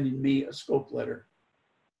you're sending me a scope letter,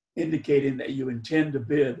 indicating that you intend to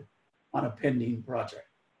bid on a pending project,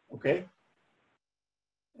 okay?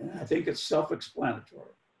 And I think it's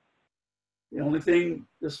self-explanatory. The only thing,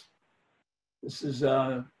 this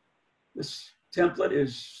template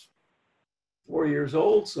is 4 years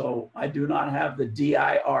old, so I do not have the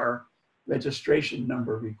DIR registration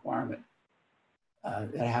number requirement.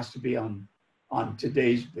 It has to be on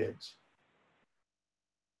today's bids.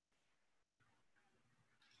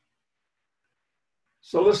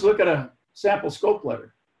 So let's look at a sample scope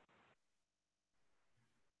letter.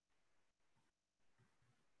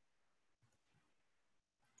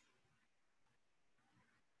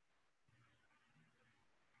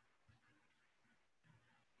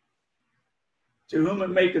 to whom it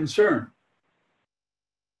may concern.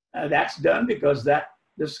 That's done because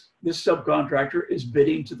this subcontractor is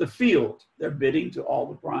bidding to the field. They're bidding to all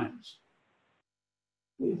the primes.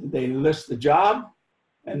 They list the job,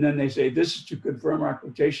 and then they say, this is to confirm our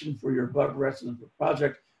quotation for your above resident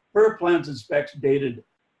project per plans and specs dated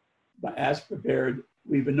as prepared.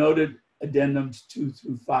 We've noted addendums 2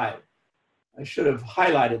 through 5. I should have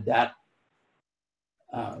highlighted that.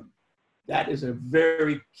 That is a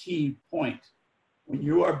very key point. When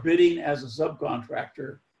you are bidding as a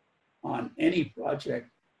subcontractor on any project,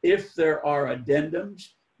 if there are addendums,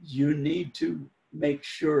 you need to make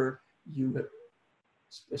sure you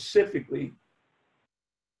specifically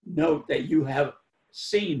note that you have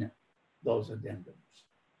seen those addendums,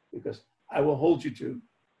 because I will hold you to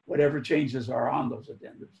whatever changes are on those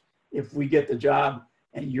addendums if we get the job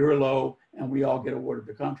and you're low and we all get awarded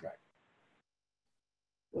the contract.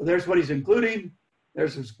 Well, there's what he's including.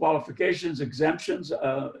 There's his qualifications, exemptions,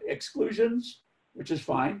 exclusions, which is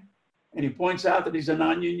fine. And he points out that he's a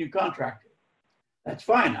non-union contractor. That's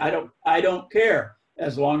fine. I don't care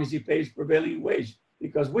as long as he pays prevailing wage,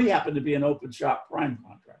 because we happen to be an open shop prime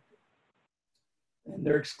contractor. And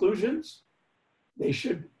their exclusions,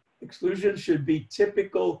 exclusions should be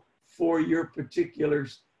typical for your particular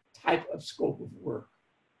type of scope of work.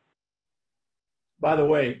 By the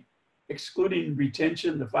way, excluding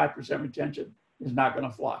retention, the 5% retention is not going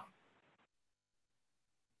to fly.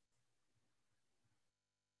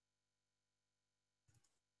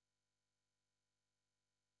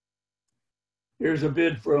 Here's a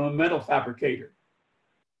bid from a metal fabricator.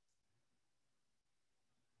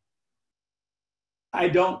 I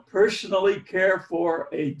don't personally care for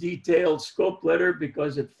a detailed scope letter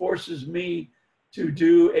because it forces me to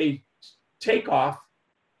do a takeoff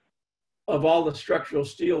of all the structural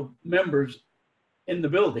steel members in the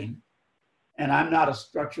building. And I'm not a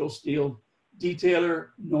structural steel detailer,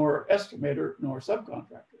 nor estimator, nor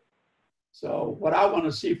subcontractor. So what I want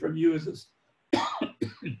to see from you is this,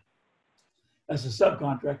 as a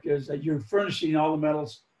subcontractor, is that you're furnishing all the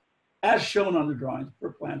metals as shown on the drawings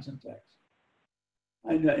per plans and text.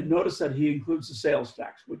 I notice that he includes the sales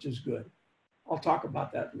tax, which is good. I'll talk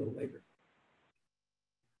about that a little later.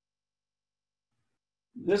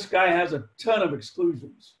 This guy has a ton of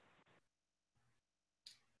exclusions.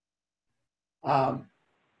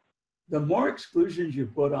 The more exclusions you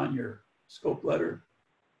put on your scope letter,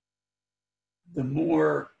 the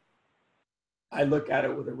more I look at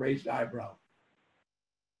it with a raised eyebrow.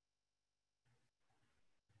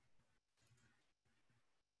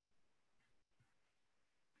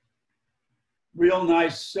 Real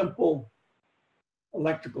nice, simple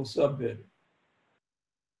electrical subbid.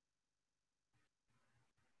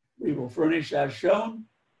 We will furnish as shown.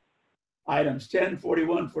 Items 10,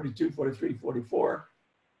 41, 42, 43, 44.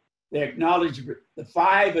 They acknowledge the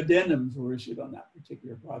 5 addendums were issued on that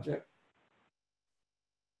particular project.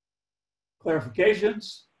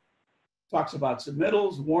 Clarifications, talks about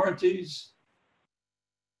submittals, warranties.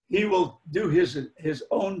 He will do his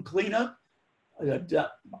own cleanup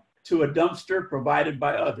to a dumpster provided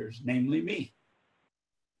by others, namely me.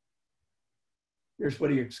 Here's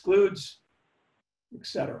what he excludes,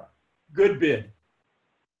 etc. Good bid.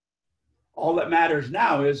 All that matters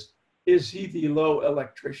now is he the low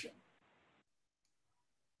electrician?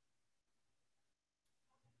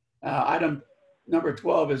 Item number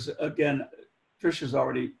 12 is, again, Tricia's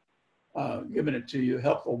already given it to you,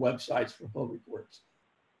 helpful websites for public works.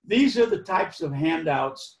 These are the types of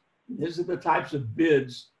handouts, these are the types of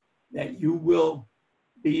bids that you will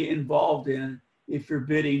be involved in if you're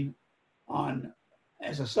bidding on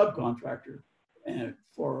as a subcontractor and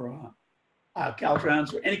for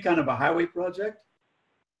Caltrans or any kind of a highway project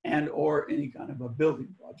and or any kind of a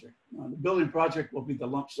building project. Now, the building project will be the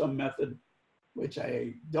lump sum method, which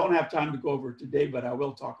I don't have time to go over today, but I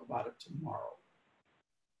will talk about it tomorrow.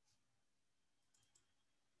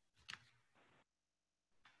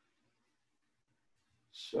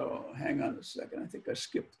 So hang on a second. I think I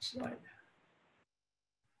skipped a slide.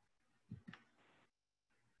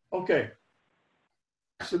 Okay.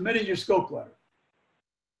 Submitting your scope letter.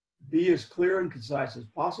 Be as clear and concise as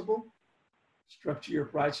possible. Structure your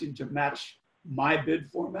pricing to match my bid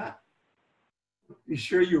format. Be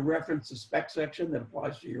sure you reference the spec section that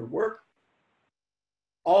applies to your work.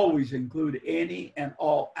 Always include any and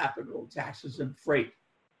all applicable taxes and freight.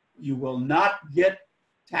 You will not get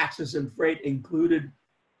taxes and freight included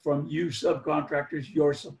from you subcontractors,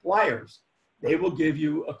 your suppliers. They will give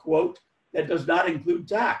you a quote that does not include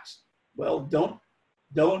tax. Well, don't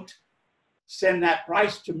send that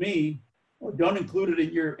price to me, or don't include it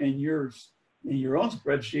in your own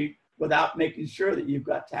spreadsheet without making sure that you've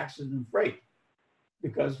got taxes and freight.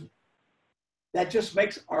 because that just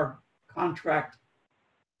makes our contract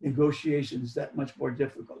negotiations that much more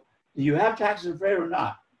difficult. Do you have taxes and freight or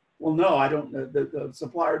not? Well, no, I don't. The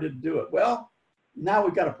supplier didn't do it. Well, now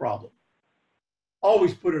we've got a problem.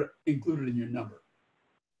 Always put it included in your number.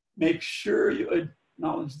 Make sure you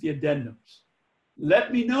acknowledge the addendums.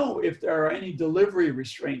 Let me know if there are any delivery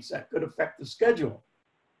restraints that could affect the schedule.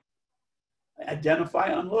 Identify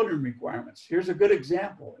unloading requirements. Here's a good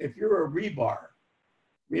example. If you're a rebar,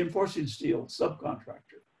 reinforcing steel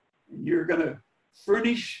subcontractor, and you're going to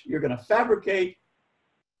furnish, you're going to fabricate,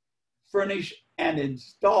 furnish, and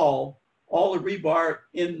install all the rebar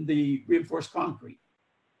in the reinforced concrete.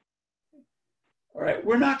 All right,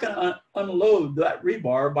 we're not going to unload that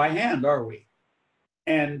rebar by hand, are we?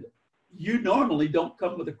 And you normally don't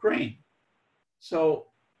come with a crane. So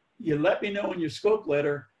you let me know in your scope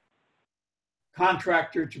letter,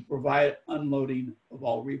 contractor to provide unloading of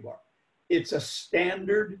all rebar. It's a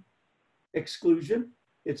standard exclusion.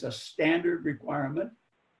 It's a standard requirement,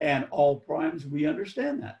 and all primes, we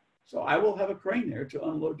understand that. So I will have a crane there to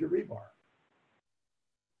unload your rebar.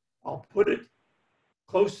 I'll put it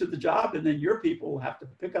close to the job, and then your people will have to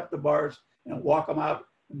pick up the bars and walk them out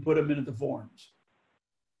and put them into the forms.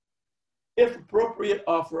 If appropriate,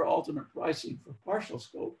 offer alternate pricing for partial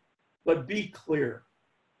scope, but be clear.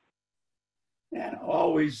 And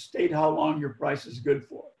always state how long your price is good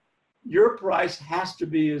for. Your price has to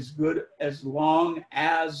be as good as long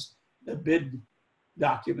as the bid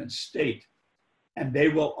documents state. And they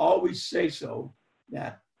will always say so,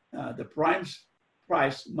 that the prime's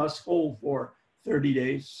price must hold for 30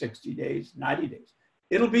 days, 60 days, 90 days.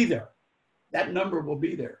 It'll be there. That number will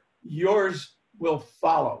be there. Yours will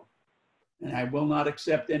follow. And I will not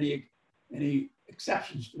accept any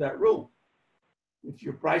exceptions to that rule. If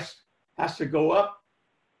your price has to go up,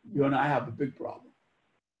 you and I have a big problem.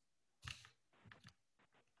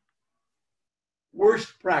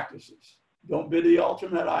 Worst practices. Don't bid the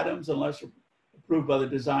alternate items unless approved by the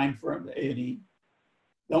design firm, the A&E.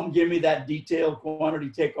 Don't give me that detailed quantity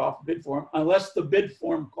takeoff bid form unless the bid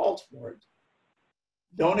form calls for it.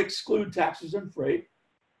 Don't exclude taxes and freight.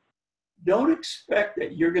 Don't expect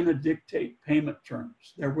that you're going to dictate payment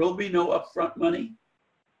terms. There will be no upfront money.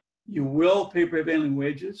 You will pay prevailing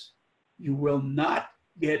wages. You will not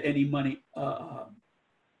get any money.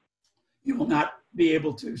 You will not be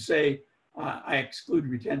able to say, I exclude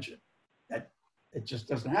retention. It just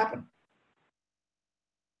doesn't happen.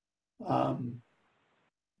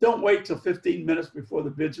 Don't wait till 15 minutes before the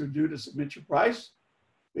bids are due to submit your price,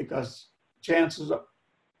 because chances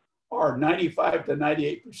are 95 to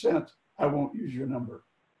 98% I won't use your number.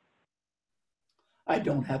 I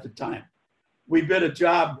don't have the time. We bid a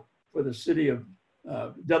job for the city of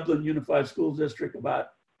Dublin Unified School District about,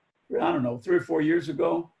 I don't know, 3 or 4 years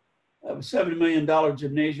ago. A $70 million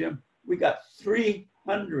gymnasium. We got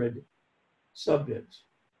 300 sub-bids.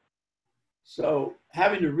 So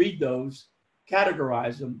having to read those,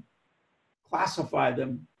 categorize them, classify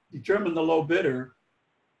them, determine the low bidder,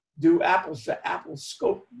 do apples to apples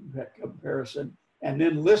scope comparison, and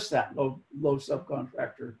then list that low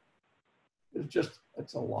subcontractor.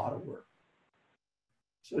 It's a lot of work.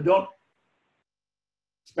 So don't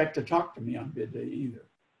expect to talk to me on bid day either.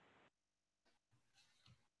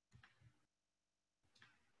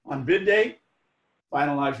 On bid day,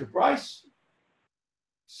 finalize your price,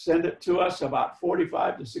 send it to us about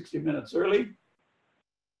 45 to 60 minutes early.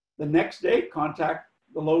 The next day, contact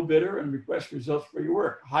the low bidder and request results for your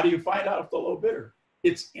work. How do you find out if the low bidder?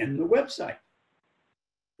 It's in the website.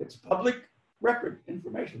 It's public record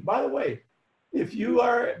information. By the way, if you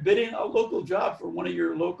are bidding a local job for one of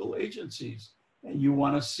your local agencies and you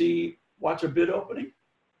want to watch a bid opening,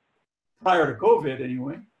 prior to COVID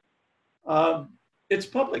anyway, it's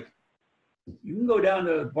public. You can go down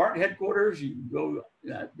to BART headquarters, you can go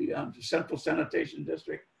to Central Sanitation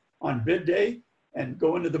District on bid day and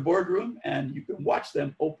go into the boardroom and you can watch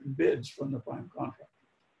them open bids from the prime contractor.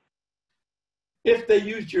 If they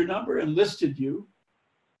used your number and listed you,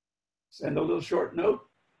 send a little short note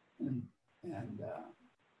and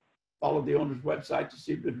follow the owner's website to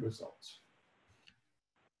see bid results.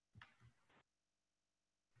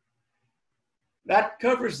 That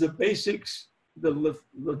covers the basics, the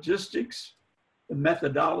logistics, the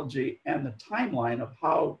methodology, and the timeline of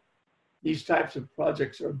how these types of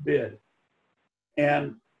projects are bid.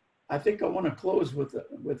 And I think I want to close with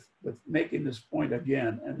making this point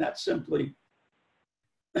again, and that's simply,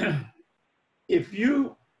 if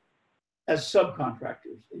you, as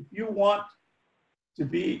subcontractors, if you want to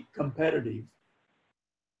be competitive,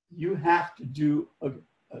 you have to do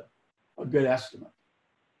a good estimate.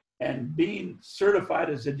 And being certified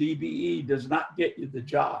as a DBE does not get you the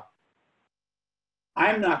job.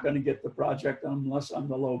 I'm not going to get the project unless I'm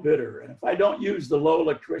the low bidder. And if I don't use the low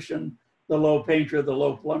electrician, the low painter, the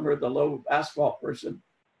low plumber, the low asphalt person,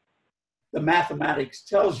 the mathematics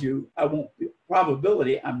tells you I won't be,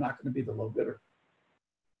 probability I'm not going to be the low bidder.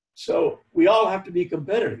 So we all have to be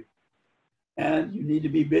competitive. And you need to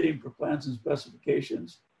be bidding for plans and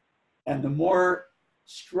specifications. And the more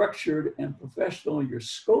structured and professional your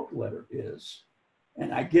scope letter is,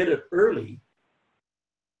 and I get it early,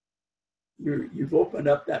 you've opened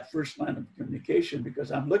up that first line of communication,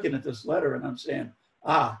 because I'm looking at this letter and I'm saying,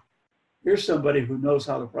 here's somebody who knows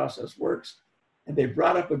how the process works, and they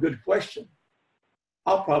brought up a good question.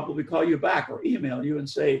 I'll probably call you back or email you and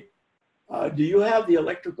say, do you have the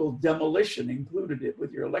electrical demolition included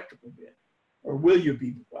with your electrical bid? Or will you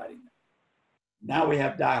be providing it? Now we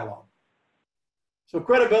have dialogue. So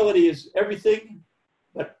credibility is everything,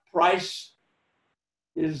 but price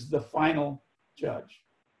is the final judge.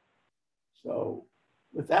 So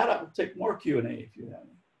with that, I will take more Q&A if you have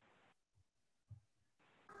any.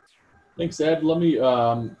 Thanks, Ed. Let me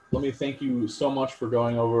thank you so much for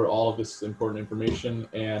going over all of this important information,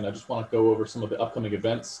 and I just want to go over some of the upcoming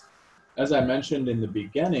events. As I mentioned in the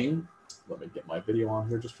beginning, let me get my video on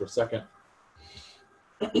here just for a second.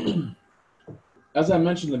 As I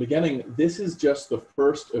mentioned in the beginning, this is just the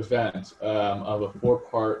first event of a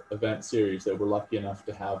 4-part event series that we're lucky enough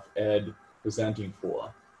to have Ed presenting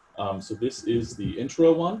for. So this is the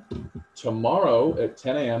intro one. Tomorrow at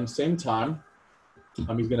 10 a.m., same time,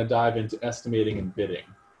 he's going to dive into estimating and bidding.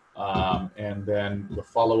 And then the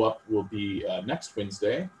follow-up will be next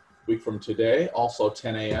Wednesday, week from today, also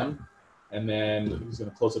 10 a.m. And then he's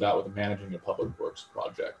going to close it out with a Managing a Public Works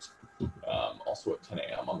project, also at 10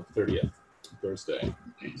 a.m. on the 30th, Thursday.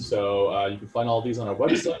 So you can find all of these on our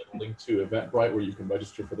website, a link to Eventbrite where you can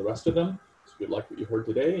register for the rest of them. So if you like what you heard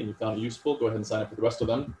today and you found it useful, go ahead and sign up for the rest of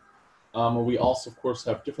them. We also, of course,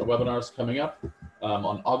 have different webinars coming up.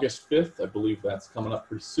 On August 5th, I believe that's coming up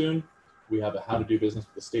pretty soon, we have a How to Do Business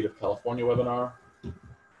with the State of California webinar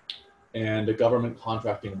and a government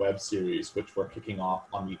contracting web series, which we're kicking off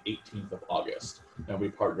on the 18th of August. And we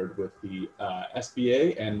partnered with the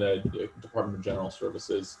SBA and the Department of General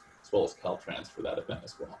Services, as well as Caltrans for that event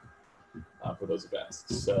as well, for those events.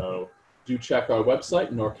 So do check our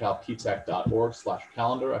website,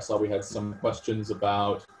 norcalptech.org/calendar. I saw we had some questions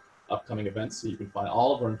about upcoming events, so you can find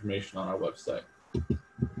all of our information on our website.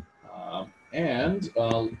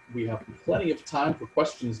 We have plenty of time for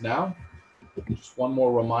questions now. Just one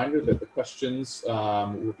more reminder that the questions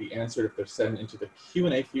will be answered if they're sent into the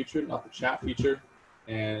Q&A feature, not the chat feature,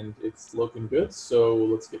 and it's looking good. So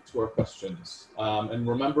let's get to our questions. And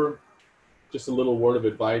remember, just a little word of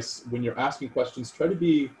advice: when you're asking questions, try to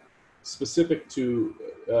be specific to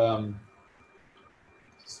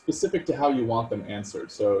how you want them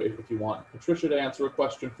answered. So if you want Patricia to answer a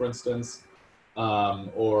question, for instance,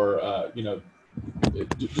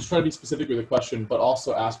 just try to be specific with the question, but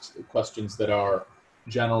also ask questions that are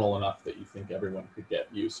general enough that you think everyone could get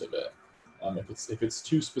use of it. If it's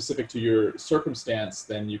too specific to your circumstance,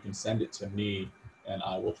 then you can send it to me, and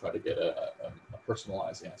I will try to get a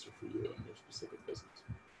personalized answer for you in your specific business.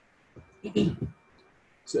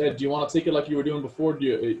 So Ed, do you want to take it like you were doing before?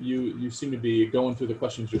 You seem to be going through the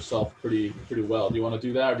questions yourself pretty well. Do you want to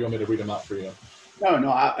do that, or do you want me to read them out for you? No,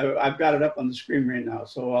 I've got it up on the screen right now.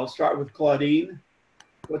 So I'll start with Claudine.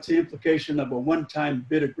 What's the implication of a one-time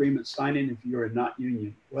bid agreement signing if you're not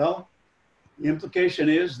union? Well, the implication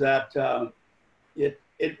is that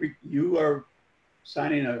you are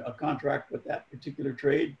signing a contract with that particular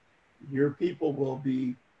trade. Your people will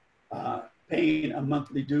be paying a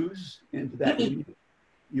monthly dues into that union.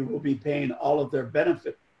 You will be paying all of their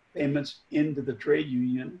benefit payments into the trade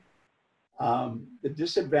union. The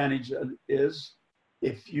disadvantage is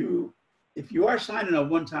if you are signing a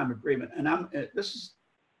one-time agreement, and this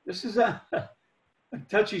is a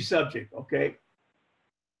touchy subject, okay?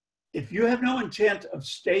 If you have no intent of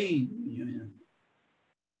staying in the union,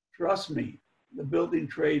 trust me, the building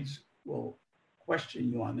trades will question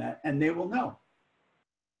you on that, and they will know.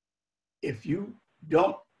 If you're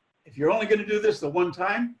only going to do this the one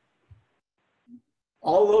time,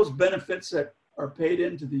 all those benefits that are paid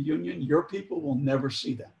into the union, your people will never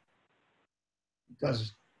see them,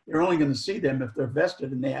 because they're only going to see them if they're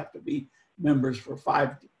vested, and they have to be members for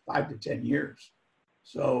 5 to 10 years.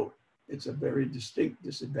 So it's a very distinct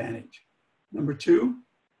disadvantage. Number two,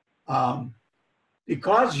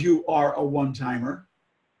 because you are a one-timer,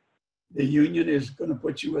 the union is going to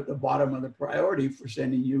put you at the bottom of the priority for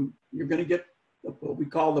sending you. You're going to get what we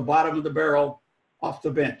call the bottom of the barrel off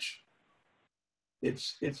the bench.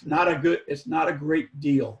 it's not a great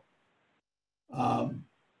deal.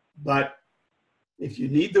 But if you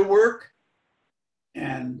need the work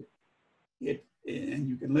and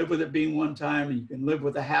you can live with it being one time and you can live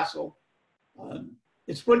with the hassle,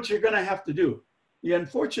 it's what you're going to have to do. The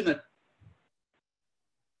unfortunate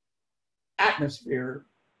atmosphere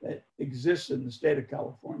that exists in the state of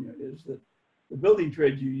California is that the building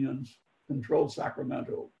trade unions control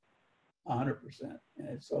Sacramento 100%.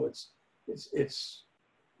 And so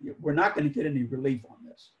we're not going to get any relief on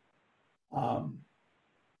this.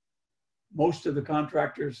 Most of the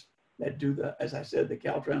contractors that do as I said, the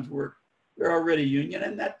Caltrans work, they're already union,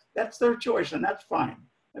 and that's their choice, and that's fine.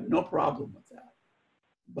 I have no problem with that.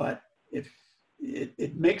 But if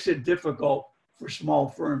it makes it difficult for small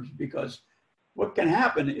firms, because what can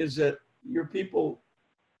happen is that your people,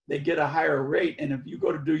 they get a higher rate, and if you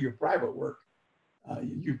go to do your private work,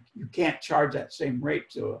 you can't charge that same rate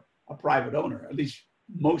to a private owner, at least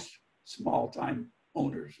most small-time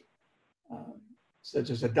owners, such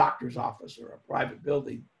as a doctor's office or a private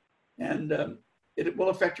building. And it will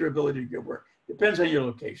affect your ability to get work. Depends on your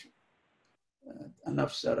location.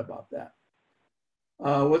 Enough said about that.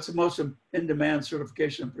 What's the most in-demand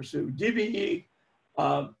certification pursued? DBE,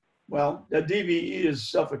 well, the DBE is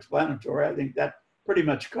self-explanatory. I think that pretty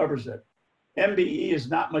much covers it. MBE is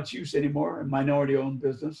not much use anymore in minority-owned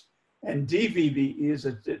business. And DVBE is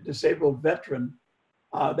a disabled veteran.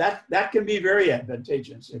 That can be very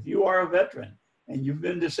advantageous. If you are a veteran and you've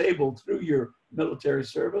been disabled through your military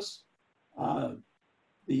service,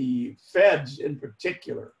 the feds in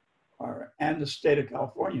particular and the state of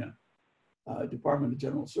California, Department of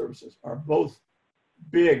General Services, are both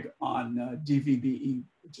big on DVBE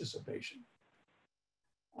participation.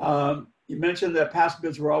 You mentioned that past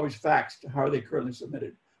bids were always faxed. How are they currently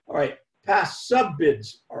submitted? All right, past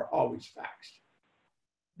sub-bids are always faxed.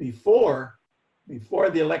 Before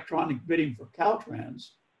the electronic bidding for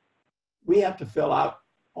Caltrans, we have to fill out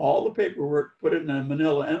all the paperwork, put it in a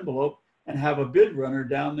manila envelope, and have a bid runner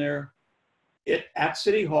down there at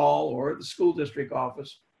City Hall or the school district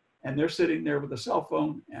office, and they're sitting there with a cell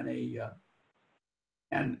phone and a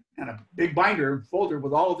big binder and folder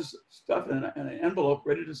with all of this stuff in an envelope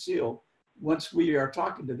ready to seal once we are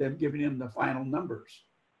talking to them, giving them the final numbers.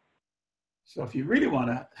 So if you really want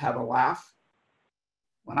to have a laugh,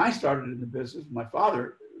 when I started in the business, my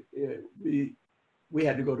father, we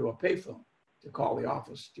had to go to a payphone to call the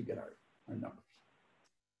office to get our numbers.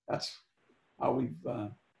 That's how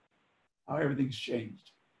how everything's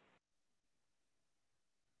changed.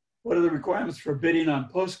 What are the requirements for bidding on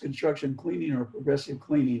post-construction cleaning or progressive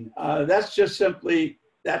cleaning? That's just simply,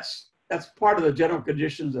 that's part of the general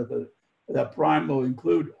conditions of that prime will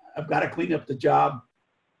include. I've got to clean up the job,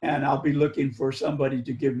 and I'll be looking for somebody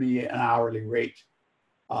to give me an hourly rate.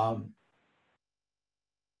 I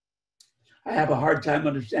have a hard time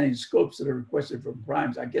understanding scopes that are requested from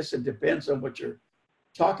primes. I guess it depends on what you're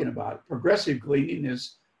talking about. Progressive cleaning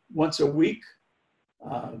is once a week.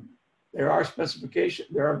 There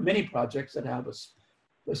are many projects that have a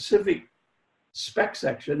specific spec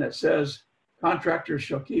section that says contractors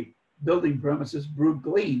shall keep building premises broom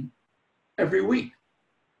clean every week.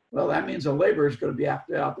 Well, that means a laborer is going to be out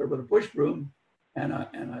there with a push broom and a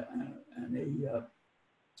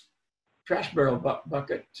trash barrel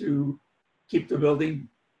bucket to keep the building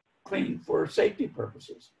clean for safety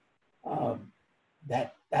purposes.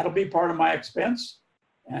 That'll be part of my expense.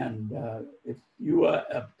 And if you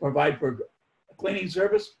provide for a cleaning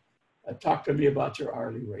service, talk to me about your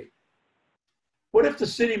hourly rate. What if the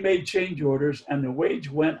city made change orders and the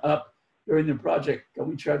wage went up during the project? Can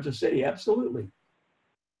we charge the city? Absolutely.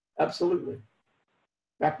 Absolutely. In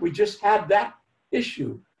fact, we just had that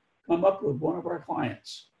issue come up with one of our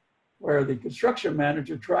clients where the construction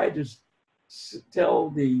manager tried to tell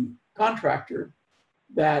the contractor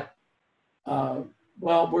that,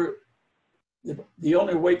 the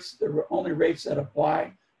only rates that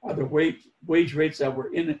apply are the wage rates that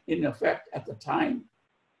were in effect at the time.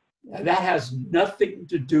 Now, that has nothing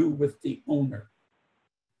to do with the owner.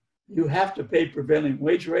 You have to pay prevailing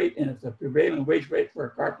wage rate, and if the prevailing wage rate for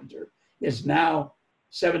a carpenter is now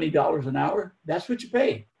 $70 an hour, that's what you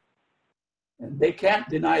pay. And they can't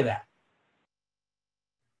deny that.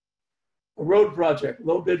 A road project,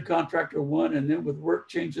 low bid contractor won, and then with work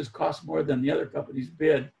changes cost more than the other company's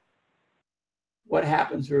bid. What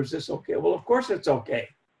happens, or is this okay? Well, of course it's okay.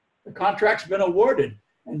 The contract's been awarded,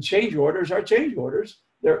 and change orders are change orders.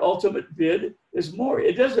 Their ultimate bid is more.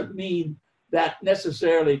 It doesn't mean that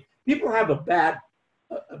necessarily people have a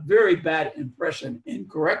very bad impression,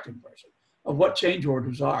 incorrect impression of what change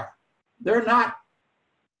orders are. They're not,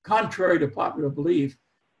 contrary to popular belief,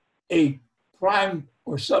 a prime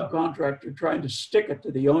or subcontractor trying to stick it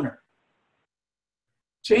to the owner.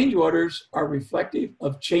 Change orders are reflective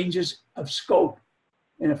of changes of scope.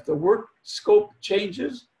 And if the work scope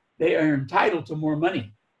changes, they are entitled to more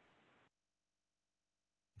money.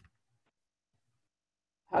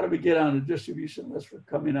 How do we get on the distribution list for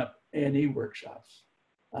coming up A&E workshops?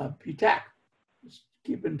 PTAC. Just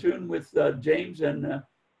keep in tune with James and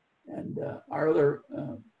our other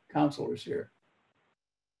counselors here.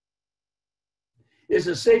 Is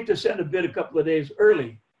it safe to send a bid a couple of days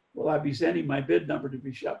early? Will I be sending my bid number to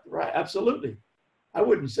be shopped? Right, absolutely. I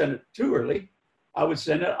wouldn't send it too early. I would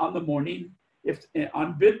send it on the morning. If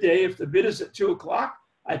on bid day, if the bid is at 2 o'clock,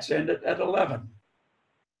 I'd send it at 11.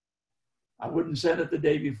 I wouldn't send it the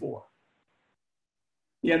day before.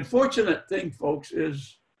 The unfortunate thing, folks,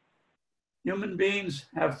 is human beings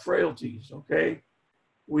have frailties, okay?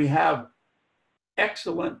 We have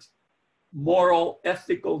excellent, moral,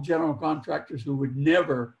 ethical general contractors who would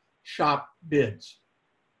never shop bids.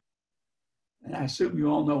 And I assume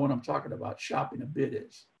you all know what I'm talking about, shopping a bid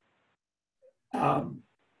is.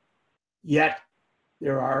 Yet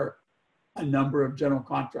there are a number of general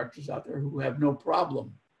contractors out there who have no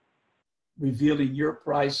problem revealing your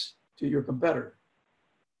price to your competitor.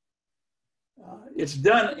 It's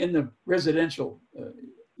done in the residential.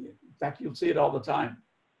 In fact, you'll see it all the time.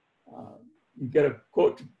 You get a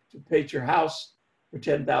quote to paint your house for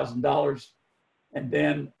 $10,000, and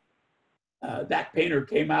then that painter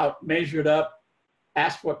came out, measured up,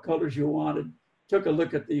 asked what colors you wanted, took a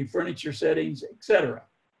look at the furniture settings, etc.,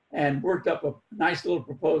 and worked up a nice little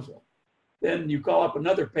proposal. Then you call up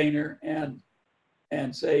another painter and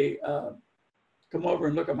say, come over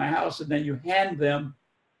and look at my house, and then you hand them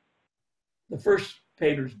the first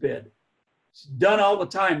painter's bid. It's done all the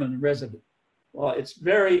time in the resident. Well, it's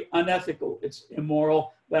very unethical, it's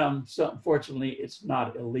immoral, but unfortunately, it's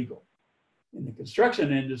not illegal. In the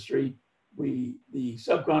construction industry, the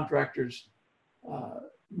subcontractors'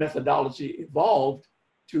 methodology evolved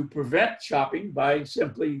to prevent shopping by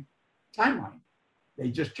simply timeline.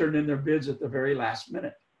 They just turn in their bids at the very last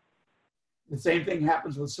minute. The same thing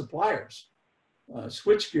happens with suppliers.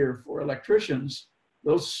 Switchgear for electricians,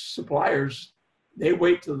 those suppliers, they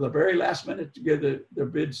wait till the very last minute to give their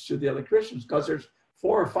bids to the electricians because there's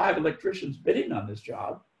 4 or 5 electricians bidding on this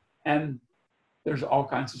job, and there's all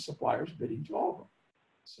kinds of suppliers bidding to all of them.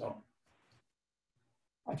 So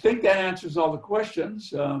I think that answers all the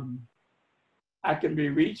questions. I can be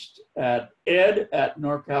reached at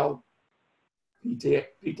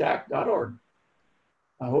ed@norcalptac.org.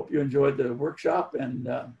 I hope you enjoyed the workshop and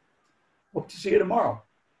hope to see you tomorrow.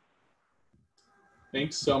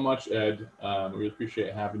 Thanks so much, Ed. We really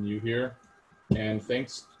appreciate having you here. And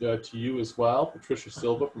thanks to you as well, Patricia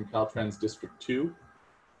Silva from Caltrans District 2.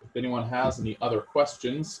 If anyone has any other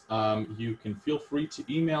questions, you can feel free to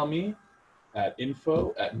email me at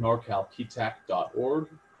info@norcalptac.org.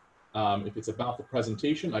 If it's about the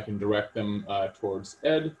presentation, I can direct them towards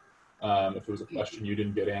Ed. If there was a question you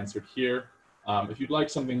didn't get answered here. If you'd like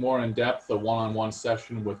something more in depth, a one-on-one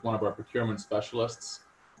session with one of our procurement specialists,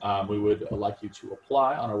 we would like you to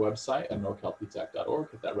apply on our website at norcalptac.org.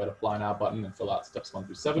 Hit that red apply now button and fill out steps 1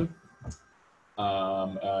 through 7.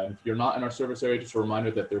 If you're not in our service area, just a reminder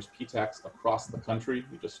that there's PTACs across the country.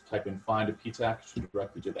 You just type in find a PTAC, it should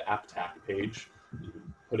direct you to the APTAC page. You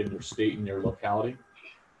can put in your state and your locality.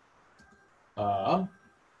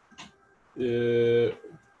 You're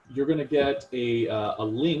going to get a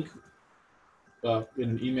link in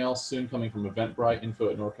an email soon coming from Eventbrite,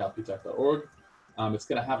 info@norcalptac.org. It's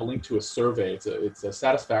going to have a link to a survey. It's a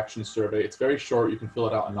satisfaction survey. It's very short. You can fill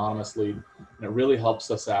it out anonymously, and it really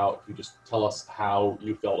helps us out if you just tell us how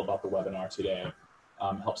you felt about the webinar today.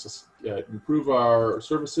 Helps us improve our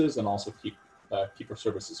services and also keep our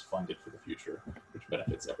services funded for the future, which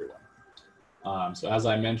benefits everyone. So as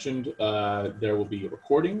I mentioned, there will be a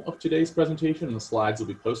recording of today's presentation and the slides will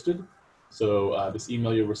be posted. So this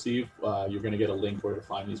email you'll receive, you're going to get a link where to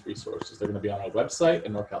find these resources. They're going to be on our website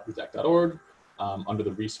at norcalptac.org under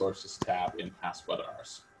the resources tab in past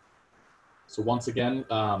webinars. So once again,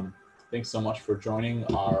 thanks so much for joining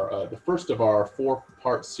the first of our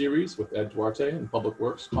 4-part series with Ed Duarte in Public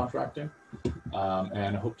Works Contracting,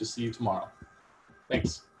 and I hope to see you tomorrow.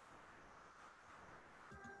 Thanks.